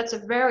 Because that's a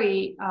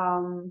very,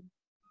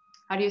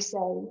 how do you say,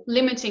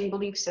 limiting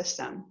belief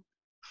system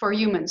for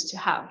humans to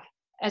have,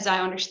 as I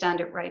understand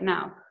it right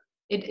now.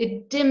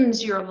 It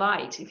dims your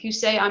light. If you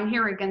say, I'm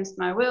here against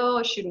my will,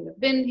 I shouldn't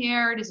have been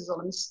here, this is all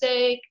a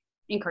mistake,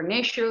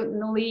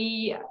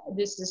 incarnationally,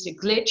 this is a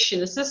glitch in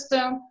the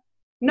system.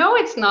 No,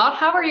 it's not.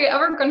 How are you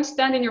ever going to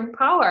stand in your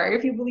power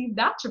if you believe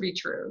that to be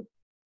true?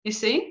 You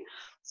see?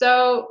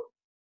 So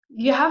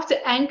you have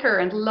to anchor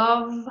and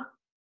love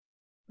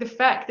the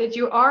fact that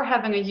you are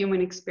having a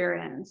human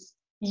experience.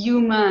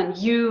 Human,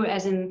 you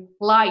as in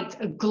light,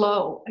 a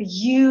glow, a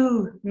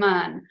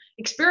human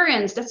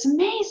experience. That's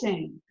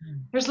amazing.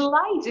 There's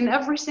light in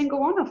every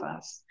single one of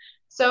us.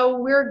 So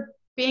we're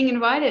being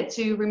invited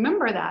to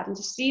remember that and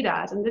to see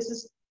that. And this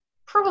is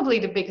probably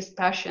the biggest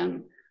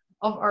passion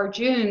of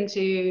Arjun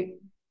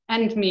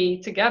and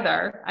me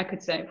together, I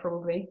could say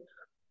probably,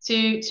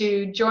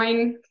 to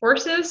join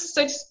forces,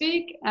 so to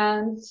speak,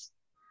 and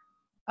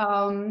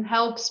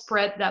help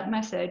spread that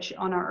message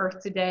on our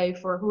earth today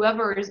for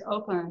whoever is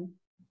open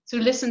to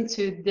listen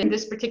to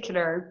this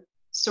particular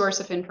source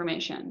of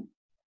information.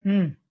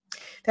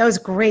 That was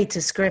great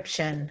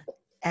description.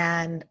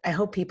 And I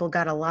hope people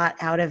got a lot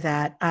out of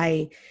that.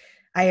 I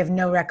have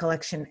no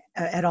recollection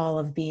at all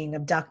of being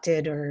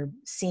abducted or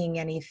seeing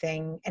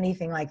anything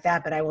like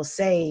that. But I will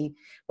say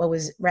what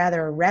was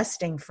rather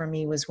arresting for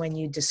me was when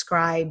you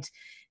described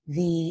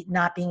the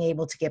not being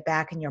able to get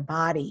back in your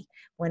body.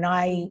 When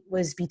I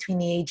was between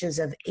the ages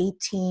of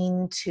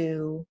 18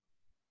 to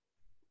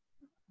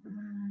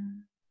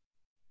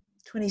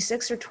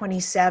 26 or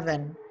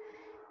 27,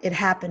 it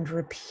happened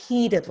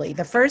repeatedly.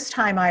 The first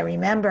time I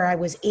remember, I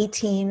was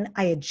 18.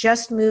 I had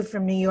just moved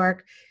from New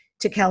York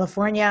to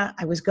California.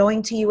 I was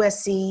going to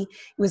USC. It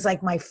was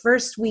like my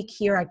first week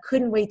here. I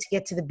couldn't wait to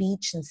get to the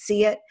beach and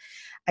see it.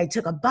 I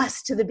took a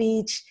bus to the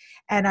beach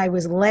and I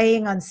was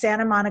laying on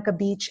Santa Monica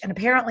Beach, and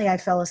apparently I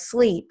fell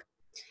asleep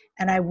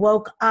and I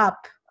woke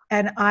up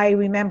and I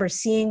remember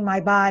seeing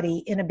my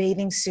body in a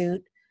bathing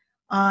suit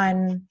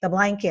on the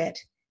blanket,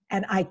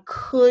 and I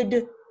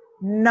could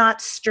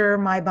not stir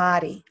my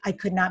body. I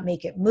could not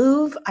make it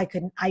move. I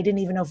didn't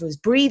even know if it was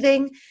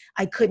breathing.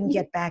 I couldn't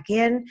get back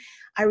in.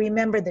 I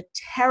remember the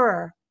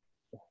terror,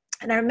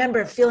 and I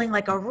remember feeling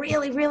like a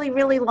really, really,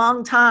 really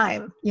long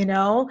time, you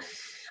know,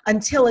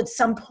 until at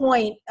some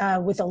point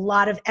with a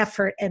lot of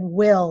effort and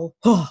will,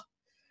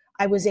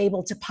 I was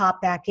able to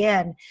pop back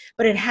in.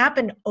 But it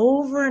happened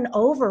over and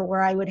over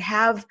where I would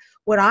have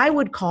what I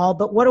would call,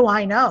 but what do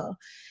I know?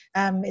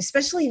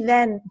 Especially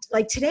then,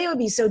 like today would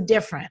be so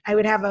different. I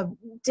would have a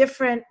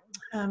different,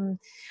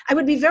 I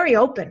would be very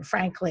open,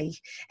 frankly,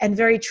 and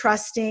very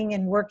trusting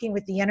and working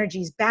with the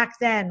energies. Back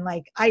then,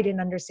 like I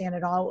didn't understand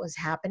at all what was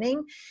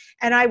happening.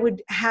 And I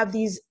would have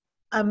these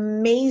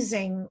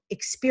amazing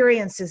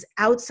experiences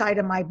outside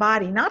of my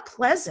body, not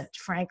pleasant,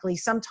 frankly.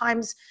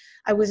 Sometimes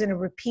I was in a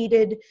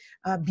repeated,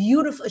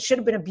 beautiful, it should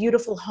have been a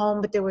beautiful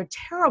home, but there were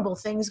terrible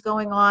things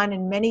going on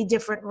in many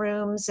different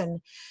rooms. And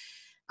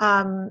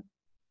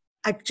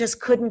I just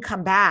couldn't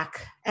come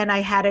back. And I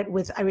had it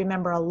with, I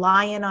remember a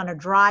lion on a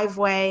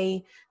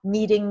driveway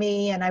meeting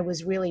me, and I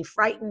was really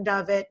frightened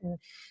of it and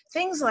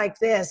things like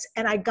this.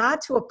 And I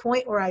got to a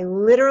point where I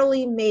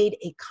literally made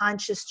a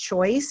conscious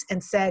choice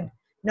and said,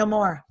 no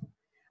more.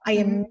 I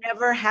am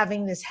never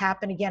having this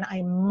happen again.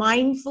 I'm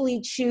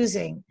mindfully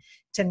choosing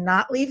to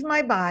not leave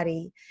my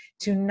body,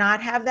 to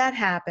not have that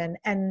happen.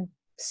 And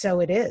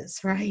so it is,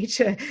 right?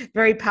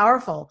 Very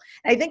powerful.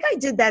 I think I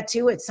did that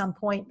too at some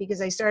point,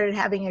 because I started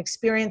having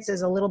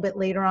experiences a little bit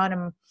later on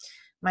in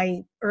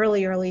my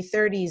early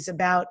 30s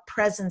about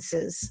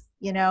presences.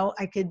 You know,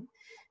 I could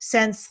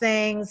sense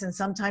things, and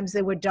sometimes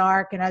they were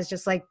dark, and I was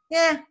just like,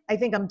 yeah, I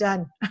think I'm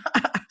done.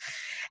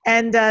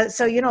 And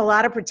so, you know, a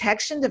lot of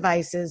protection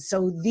devices.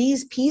 So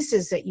these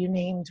pieces that you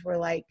named were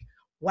like,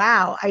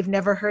 wow, I've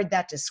never heard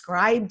that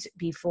described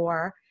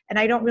before. And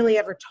I don't really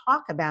ever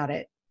talk about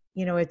it.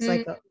 You know, it's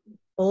like an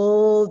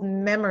old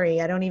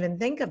memory I don't even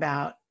think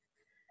about,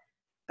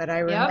 but I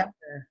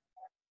remember.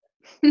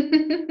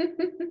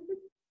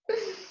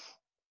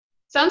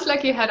 Sounds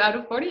like you had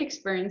out-of-body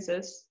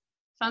experiences.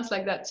 Sounds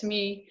like that to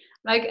me.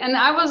 Like, and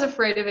I was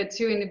afraid of it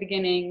too in the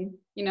beginning.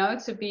 you know,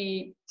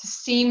 to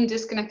seem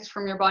disconnected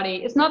from your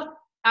body. It's not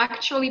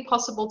actually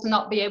possible to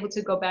not be able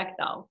to go back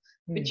though.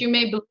 But you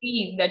may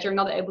believe that you're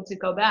not able to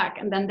go back,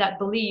 and then that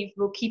belief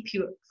will keep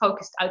you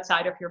focused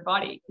outside of your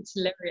body. It's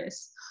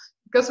hilarious.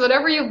 Because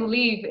whatever you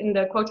believe in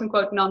the quote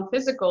unquote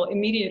non-physical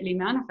immediately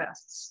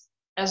manifests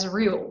as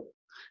real.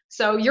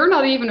 So you're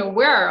not even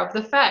aware of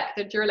the fact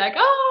that you're like,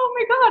 oh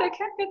my God, I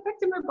can't get back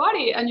to my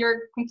body. And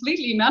you're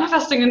completely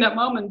manifesting in that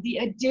moment the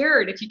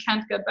idea that you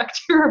can't get back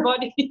to your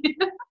body.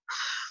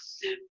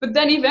 But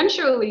then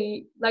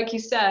eventually, like you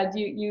said,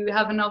 you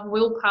have enough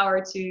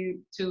willpower to,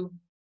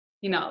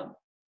 you know,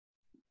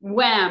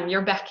 wham,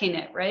 you're back in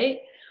it, right?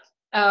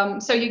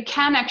 So you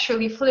can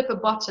actually flip a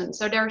button.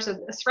 So there's a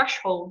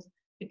threshold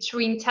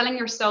between telling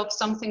yourself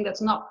something that's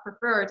not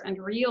preferred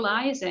and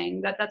realizing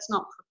that that's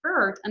not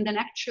preferred, and then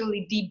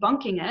actually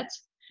debunking it.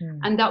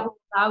 And that will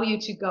allow you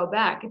to go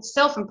back. It's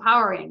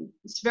self-empowering.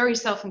 It's very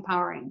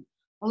self-empowering.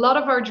 A lot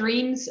of our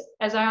dreams,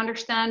 as I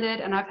understand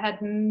it, and I've had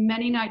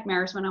many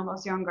nightmares when I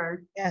was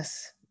younger.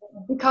 Yes.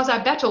 Because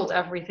I battled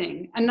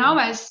everything. And now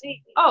I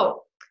see,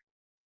 oh,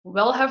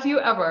 well, have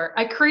you ever?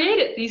 I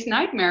created these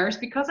nightmares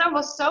because I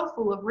was so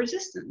full of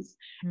resistance.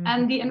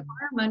 And the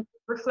environment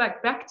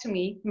reflect back to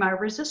me my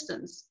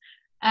resistance.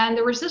 And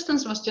the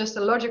resistance was just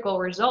a logical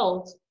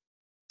result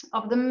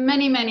of the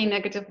many, many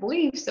negative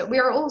beliefs that we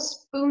are all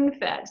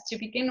spoon-fed to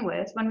begin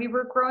with when we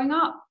were growing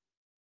up.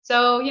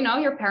 So, you know,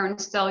 your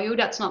parents tell you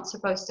that's not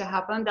supposed to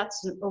happen.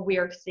 That's a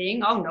weird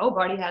thing. Oh,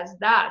 nobody has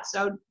that.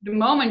 So the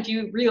moment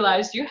you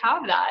realize you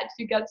have that,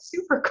 you get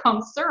super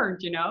concerned,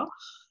 you know.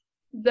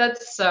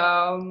 That's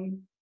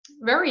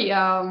very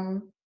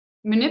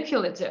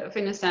manipulative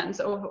in a sense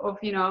of,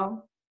 you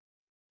know,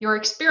 your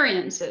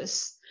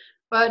experiences.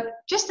 But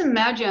just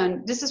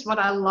imagine, this is what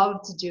I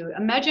love to do.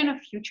 Imagine a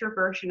future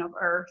version of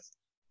Earth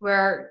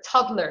where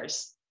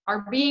toddlers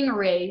are being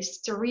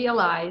raised to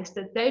realize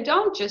that they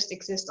don't just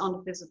exist on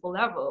the physical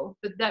level,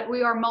 but that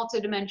we are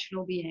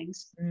multidimensional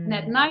beings. And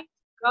at night,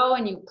 you go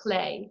and you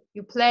play.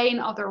 You play in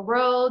other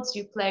worlds,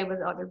 you play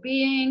with other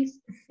beings.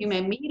 You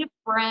may meet a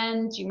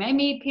friend, you may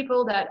meet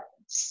people that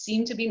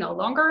seem to be no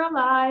longer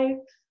alive.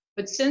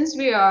 But since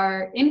we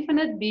are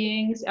infinite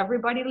beings,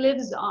 everybody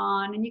lives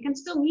on, and you can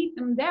still meet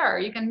them there.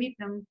 You can meet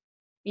them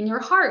in your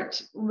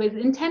heart with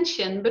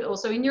intention, but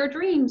also in your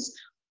dreams.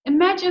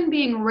 Imagine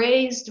being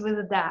raised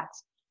with that.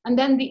 And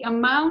then the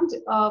amount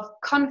of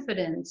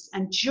confidence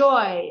and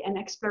joy and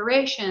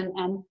exploration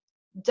and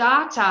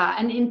data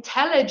and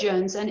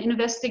intelligence and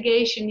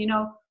investigation, you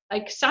know,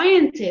 like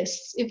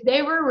scientists, if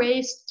they were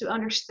raised to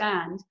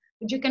understand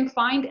that you can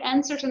find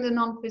answers in the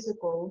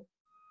non-physical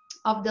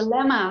of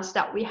dilemmas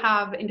that we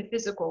have in the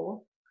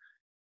physical,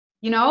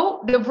 you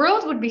know, the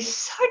world would be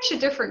such a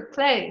different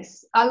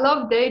place. I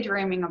love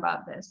daydreaming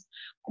about this.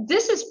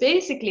 This is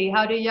basically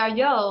how the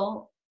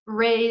Yahyel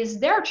raise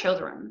their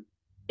children.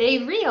 They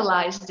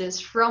realize this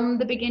from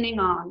the beginning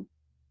on.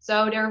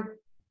 So they're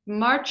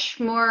much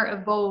more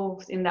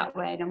evolved in that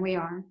way than we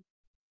are.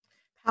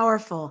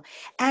 Powerful.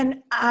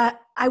 And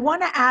I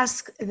want to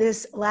ask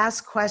this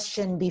last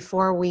question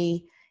before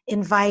we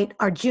invite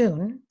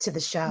Arjun to the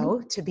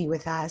show to be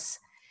with us.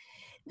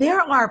 There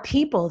are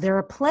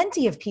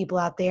plenty of people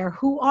out there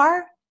who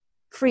are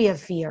free of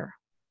fear,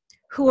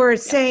 who are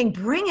saying,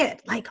 bring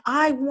it. Like,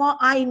 I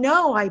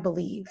know, I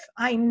believe,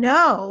 I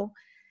know.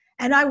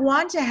 And I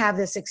want to have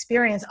this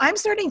experience. I'm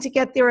starting to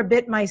get there a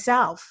bit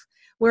myself,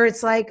 where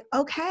it's like,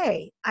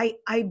 okay, I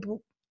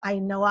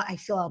know, I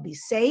feel I'll be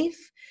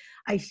safe.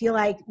 I feel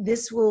like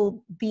this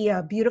will be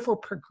a beautiful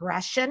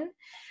progression.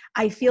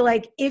 I feel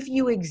like if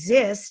you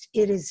exist,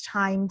 it is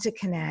time to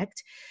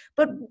connect.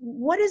 But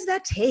what does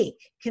that take?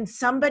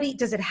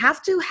 Does it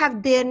have to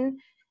have been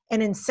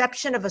an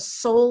inception of a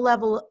soul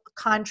level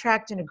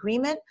contract and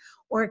agreement?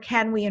 Or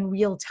can we in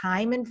real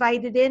time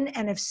invite it in?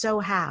 And if so,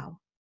 how?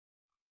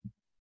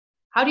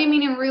 How do you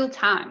mean in real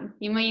time?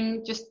 You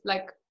mean just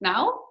like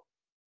now?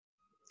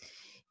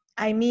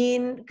 I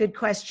mean, good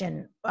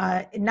question.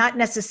 Not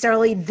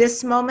necessarily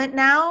this moment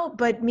now,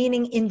 but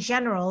meaning in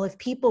general, if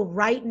people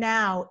right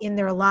now in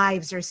their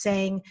lives are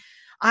saying,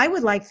 I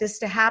would like this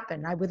to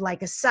happen. I would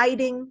like a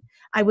sighting.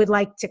 I would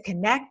like to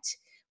connect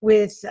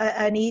with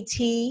an ET,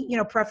 you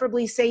know,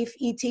 preferably safe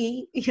ET,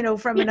 you know,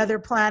 from another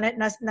planet,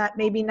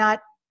 maybe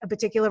not a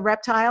particular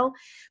reptile,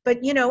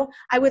 but, you know,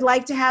 I would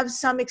like to have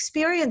some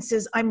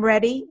experiences. I'm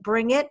ready,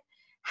 bring it.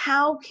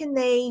 How can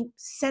they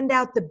send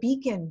out the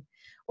beacon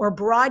or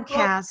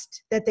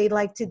broadcast that they'd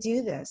like to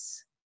do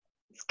this?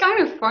 It's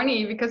kind of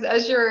funny because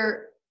as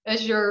you're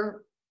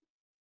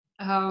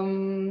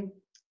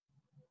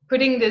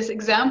putting this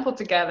example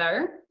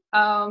together,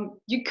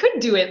 you could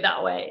do it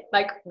that way,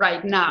 like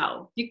right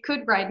now. You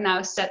could right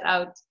now set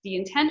out the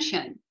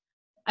intention.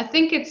 I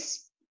think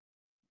it's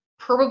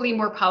probably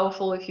more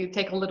powerful if you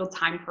take a little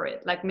time for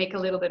it, like make a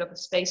little bit of a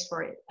space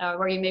for it,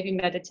 where you maybe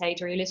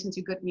meditate or you listen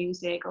to good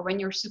music, or when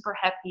you're super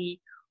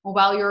happy, or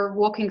while you're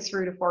walking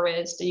through the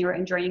forest and you're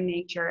enjoying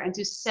nature, and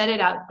to set it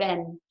out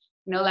then,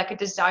 you know, like a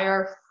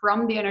desire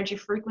from the energy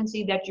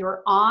frequency that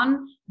you're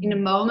on in the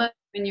moment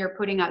when you're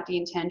putting out the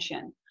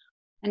intention.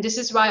 And this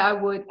is why I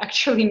would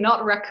actually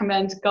not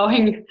recommend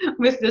going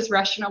with this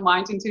rational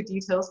mind into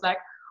details like,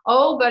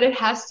 oh, but it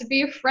has to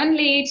be a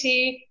friendly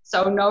ET,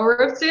 so no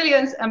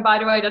reptilians. And by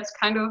the way, that's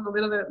kind of a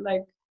little bit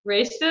like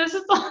racist,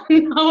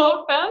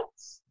 no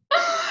offense.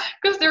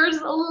 Because there's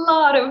a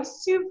lot of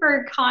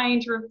super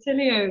kind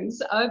reptilians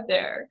out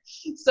there.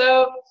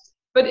 So,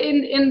 but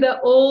in the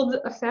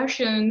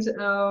old-fashioned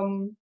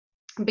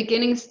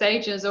beginning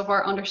stages of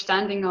our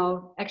understanding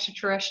of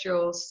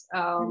extraterrestrials.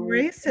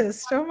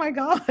 Racist, oh my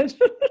God. No,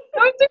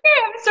 it's okay,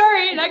 I'm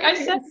sorry. Like I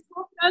said,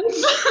 no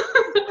offense.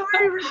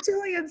 Sorry,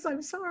 reptilians,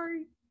 I'm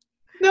sorry.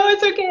 No,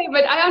 it's okay.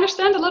 But I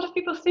understand a lot of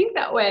people think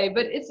that way,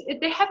 but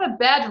they have a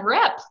bad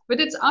rep, but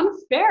it's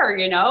unfair,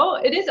 you know?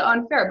 It is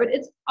unfair, but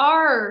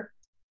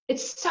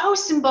it's so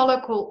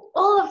symbolical.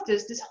 All of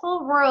this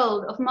whole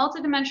world of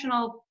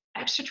multidimensional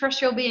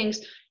extraterrestrial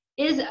beings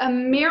is a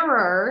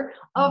mirror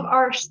of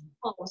ourselves.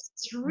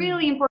 It's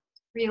really important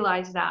to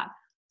realize that.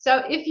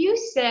 So if you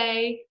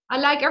say, I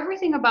like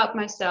everything about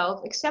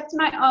myself except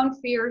my own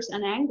fears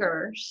and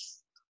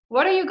angers,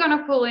 what are you going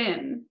to pull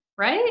in,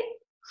 right?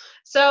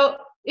 So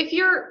if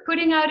you're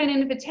putting out an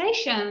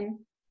invitation,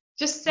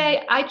 just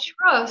say, I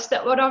trust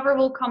that whatever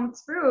will come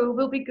through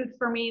will be good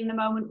for me in the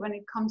moment when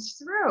it comes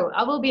through.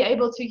 I will be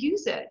able to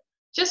use it.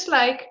 Just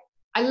like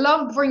I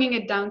love bringing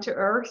it down to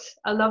earth.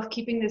 I love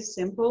keeping this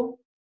simple.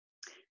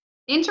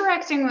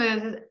 Interacting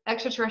with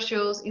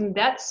extraterrestrials in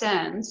that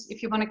sense,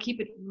 if you want to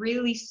keep it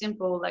really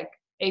simple, like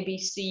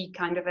ABC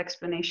kind of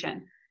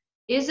explanation,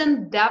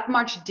 isn't that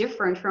much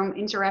different from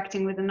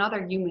interacting with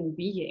another human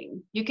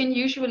being. You can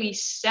usually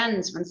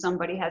sense when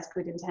somebody has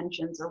good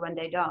intentions or when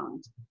they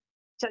don't.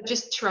 So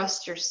just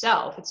trust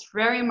yourself. It's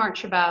very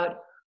much about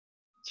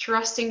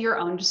trusting your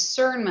own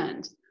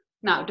discernment.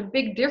 Now, the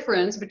big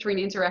difference between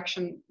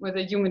interaction with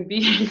a human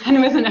being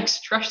and with an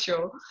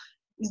extraterrestrial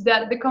is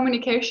that the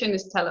communication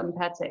is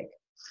telepathic.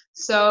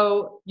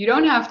 So you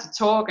don't have to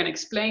talk and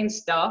explain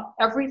stuff.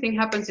 Everything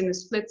happens in a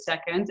split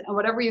second, and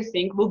whatever you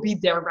think will be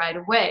there right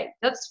away.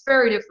 That's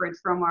very different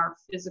from our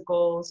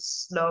physical,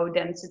 slow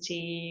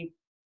density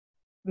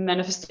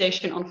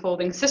manifestation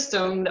unfolding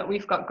system that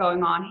we've got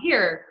going on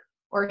here.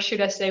 Or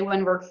should I say,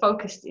 when we're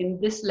focused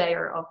in this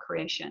layer of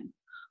creation.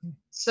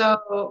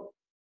 So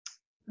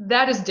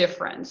that is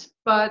different.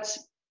 But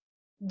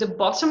the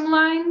bottom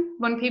line,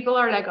 when people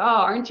are like, oh,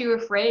 aren't you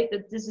afraid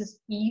that this is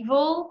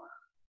evil?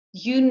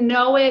 You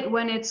know it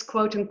when it's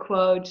quote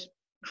unquote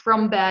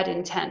from bad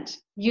intent.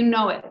 You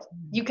know it.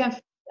 You can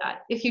feel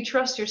that. If you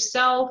trust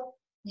yourself,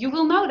 you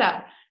will know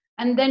that.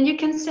 And then you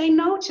can say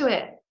no to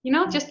it. You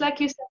know, just like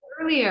you said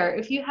earlier,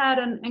 if you had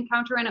an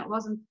encounter and it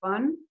wasn't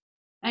fun,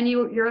 and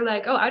you're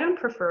like, oh, I don't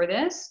prefer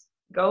this,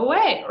 go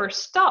away or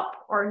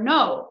stop or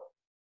no.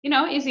 You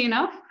know, easy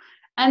enough.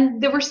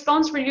 And the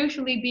response will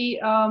usually be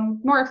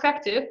more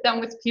effective than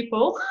with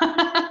people.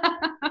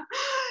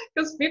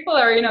 Because people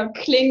are, you know,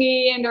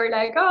 clingy and they're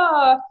like,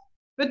 oh,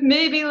 but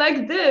maybe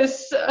like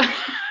this,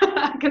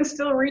 I can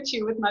still reach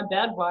you with my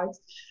bad vibes.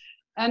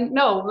 And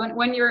no,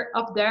 when you're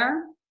up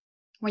there,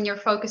 when you're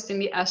focused in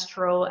the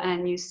astral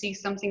and you see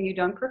something you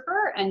don't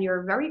prefer and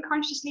you're very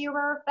consciously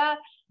aware of that,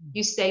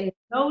 you say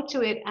no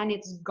to it and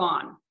it's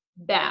gone.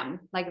 Bam,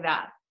 like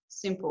that.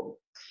 Simple.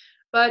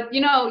 But, you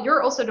know,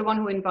 you're also the one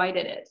who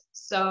invited it.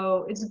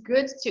 So it's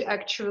good to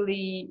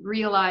actually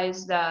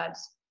realize that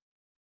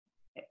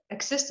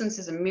existence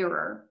is a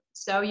mirror.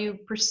 So you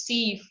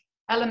perceive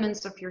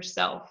elements of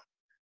yourself.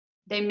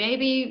 They may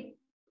be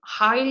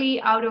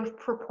highly out of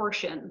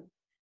proportion.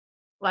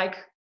 Like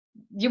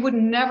you would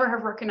never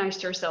have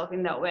recognized yourself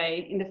in that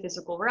way in the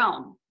physical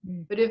realm.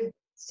 But if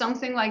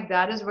something like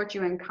that is what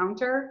you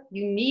encounter,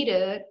 you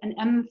needed an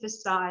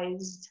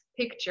emphasized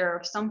picture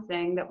of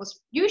something that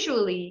was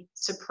usually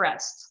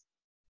suppressed.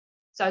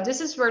 So this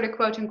is where the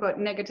quote unquote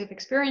negative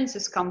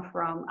experiences come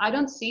from. I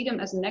don't see them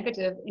as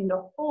negative in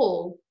the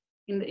whole,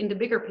 in the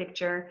bigger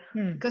picture,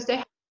 because they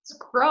have to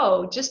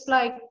grow, just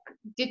like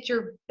did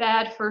your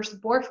bad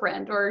first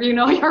boyfriend, or, you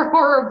know, your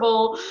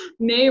horrible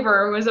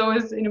neighbor was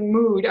always in a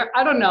mood.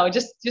 I don't know,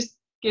 just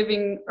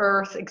giving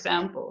Earth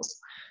examples.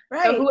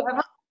 Right. So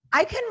whoever,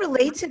 I can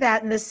relate to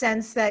that in the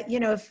sense that, you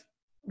know,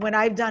 when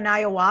I've done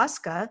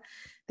ayahuasca,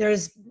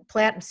 there's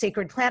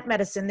sacred plant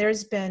medicine,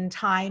 there's been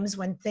times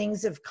when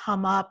things have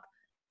come up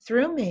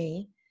through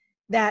me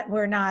that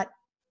were not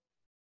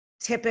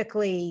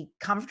typically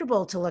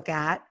comfortable to look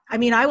at. I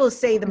mean, I will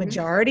say the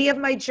majority of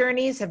my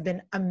journeys have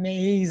been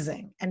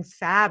amazing and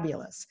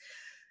fabulous.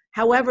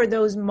 However,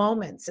 those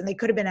moments, and they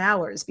could have been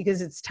hours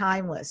because it's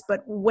timeless,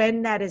 but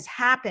when that has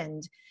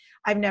happened,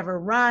 I've never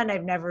run,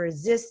 I've never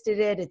resisted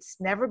it. It's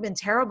never been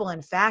terrible.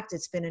 In fact,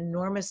 it's been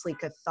enormously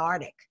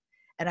cathartic.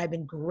 And I've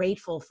been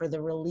grateful for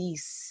the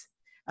release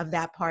of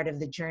that part of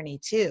the journey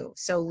too.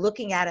 So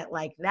looking at it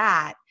like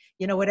that,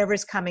 you know,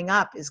 whatever's coming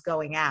up is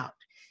going out.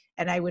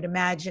 And I would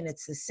imagine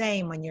it's the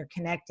same when you're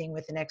connecting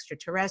with an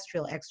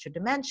extraterrestrial,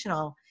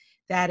 extra-dimensional,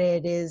 that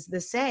it is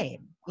the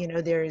same. You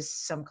know, there's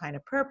some kind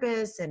of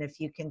purpose. And if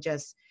you can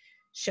just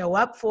show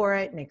up for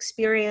it and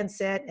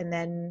experience it, and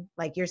then,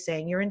 like you're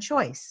saying, you're in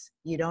choice.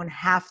 You don't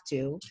have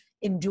to.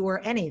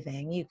 endure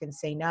anything. You can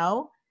say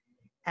no.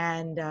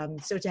 And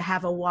so to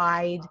have a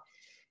wide,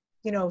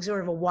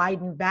 sort of a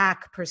widened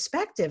back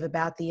perspective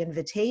about the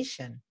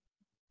invitation.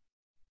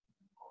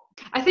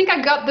 I think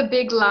I got the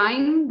big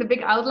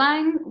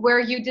outline where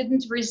you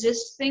didn't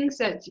resist things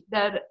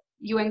that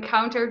you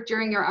encountered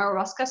during your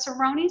ayahuasca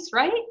ceremonies,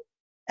 right?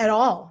 At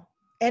all.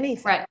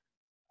 Anything. Right.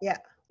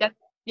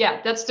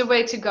 Yeah. That's the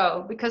way to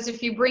go. Because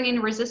if you bring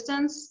in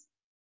resistance,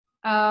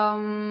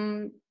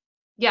 that's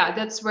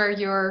where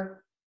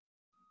your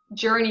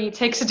journey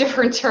takes a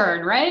different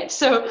turn, right?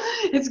 So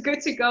it's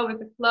good to go with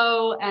the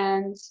flow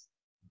and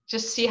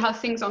just see how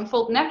things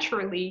unfold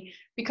naturally,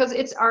 because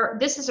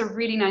this is a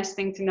really nice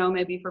thing to know,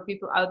 maybe for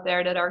people out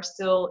there that are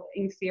still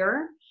in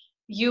fear.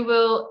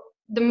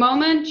 The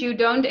moment you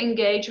don't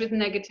engage with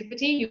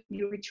negativity,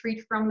 you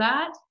retreat from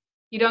that,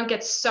 you don't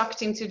get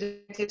sucked into the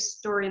negative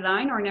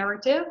storyline or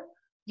narrative,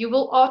 you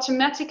will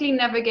automatically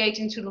navigate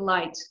into the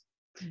light.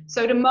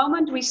 So the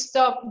moment we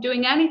stop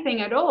doing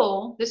anything at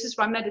all, this is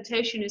why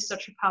meditation is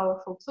such a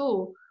powerful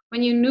tool.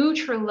 When you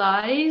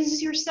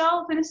neutralize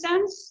yourself, in a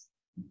sense,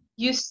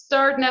 you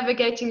start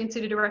navigating into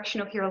the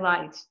direction of your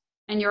light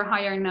and your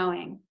higher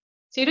knowing.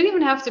 So you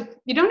don't have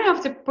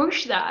to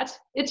push that.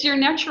 It's your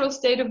natural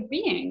state of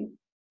being.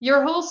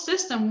 Your whole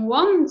system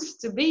wants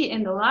to be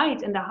in the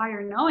light and the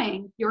higher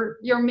knowing.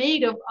 You're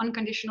made of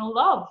unconditional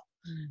love.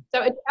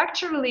 So it's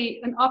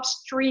actually an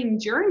upstream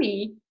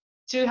journey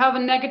to have a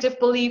negative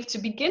belief to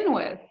begin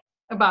with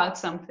about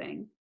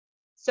something.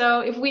 So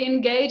if we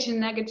engage in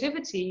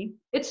negativity,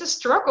 it's a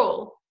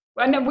struggle.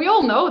 And we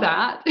all know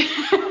that.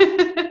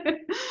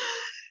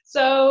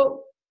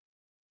 So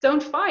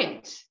don't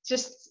fight.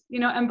 Just,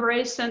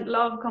 embrace and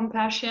love,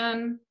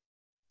 compassion.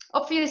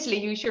 Obviously,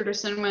 use your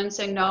discernment and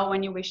say no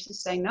when you wish to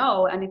say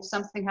no. And if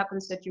something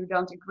happens that you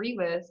don't agree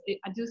with,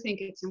 I do think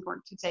it's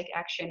important to take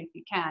action if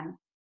you can.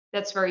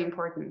 That's very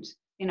important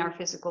in our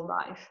physical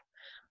life.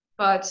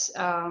 But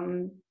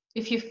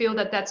if you feel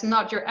that that's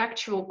not your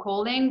actual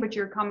calling, but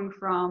you're coming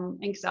from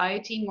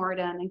anxiety more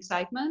than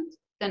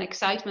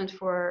excitement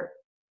for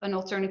an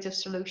alternative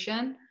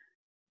solution,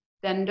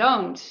 then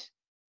don't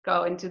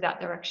go into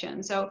that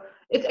direction. So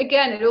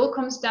it all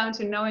comes down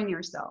to knowing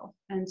yourself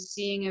and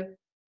seeing if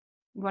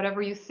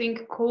whatever you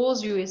think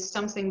calls you is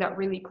something that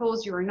really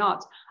calls you or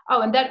not.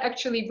 Oh, and that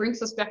actually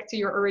brings us back to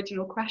your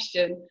original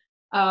question.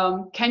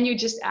 Can you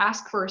just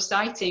ask for a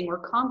sighting or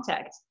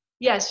contact?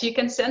 Yes, you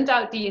can send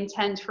out the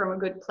intent from a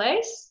good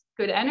place,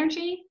 good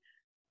energy,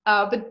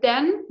 but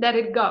then let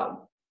it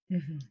go.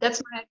 Mm-hmm. That's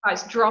my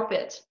advice. Drop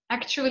it.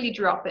 Actually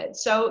drop it.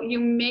 So you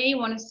may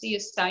want to see a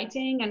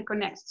sighting and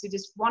connect to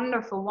this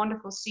wonderful,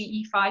 wonderful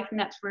CE5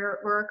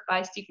 network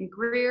by Stephen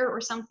Greer or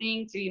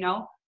something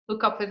to,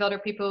 hook up with other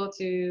people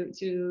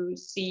to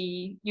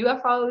see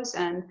UFOs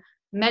and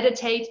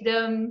meditate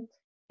them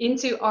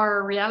into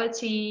our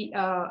reality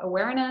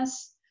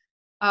awareness,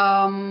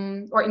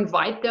 or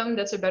invite them.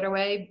 That's a better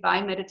way,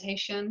 by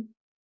meditation,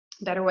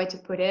 better way to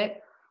put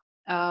it.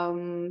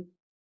 But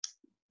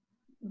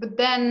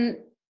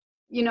then,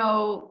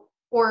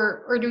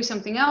 or do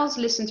something else,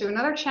 listen to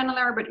another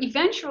channeler, but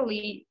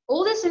eventually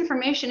all this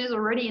information is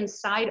already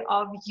inside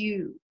of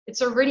you.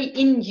 It's already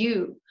in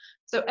you.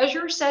 So as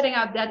you're setting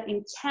out that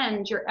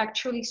intent, you're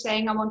actually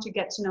saying, I want to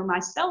get to know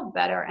myself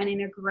better and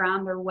in a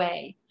grander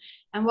way.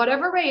 And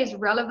whatever way is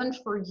relevant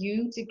for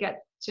you to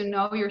get to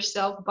know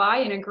yourself by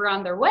in a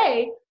grander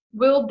way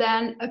will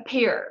then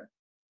appear.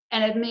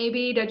 And it may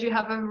be that you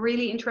have a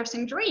really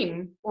interesting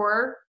dream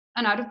or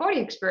an out-of-body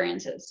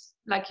experiences,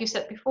 like you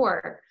said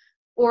before,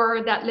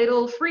 or that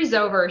little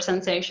freeze-over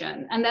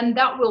sensation. And then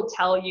that will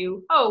tell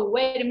you, oh,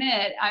 wait a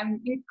minute,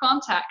 I'm in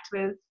contact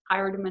with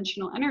higher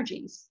dimensional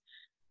energies.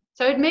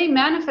 So it may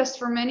manifest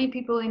for many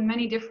people in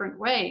many different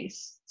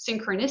ways.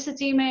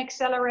 Synchronicity may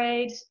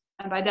accelerate,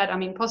 and by that I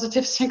mean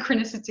positive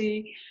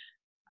synchronicity.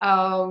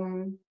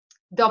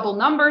 Double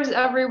numbers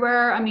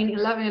everywhere. I mean,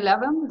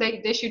 1111,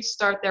 they should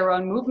start their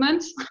own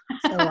movement.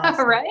 So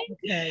awesome. Right?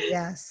 Okay,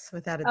 yes,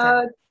 without a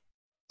doubt.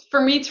 For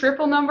me,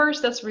 triple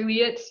numbers, that's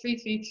really it.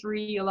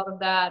 333, a lot of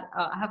that.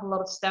 I have a lot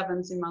of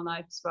sevens in my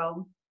life as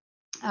well.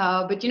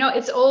 But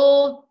it's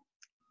all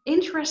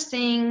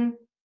interesting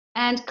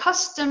and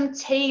custom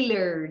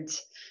tailored.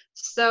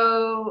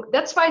 So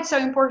that's why it's so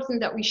important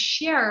that we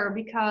share,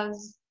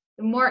 because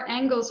the more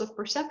angles of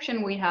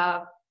perception we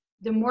have,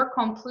 the more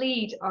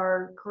complete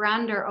our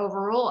grander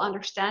overall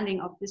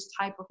understanding of this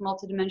type of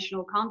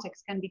multidimensional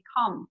context can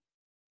become.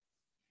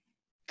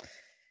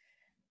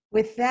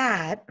 With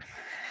that,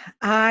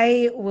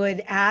 I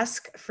would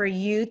ask for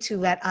you to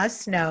let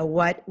us know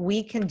what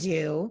we can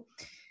do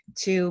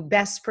to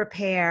best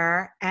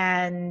prepare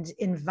and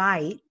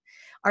invite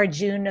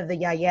Arjun of the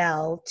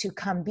Yael to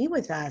come be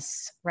with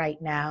us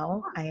right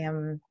now. I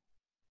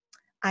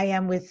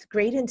am with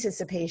great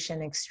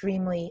anticipation,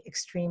 extremely,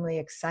 extremely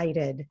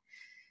excited,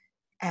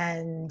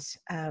 and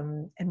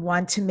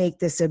want to make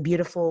this a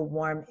beautiful,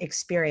 warm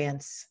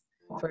experience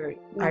for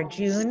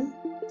Arjun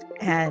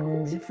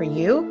and for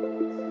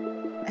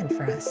you and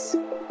for us.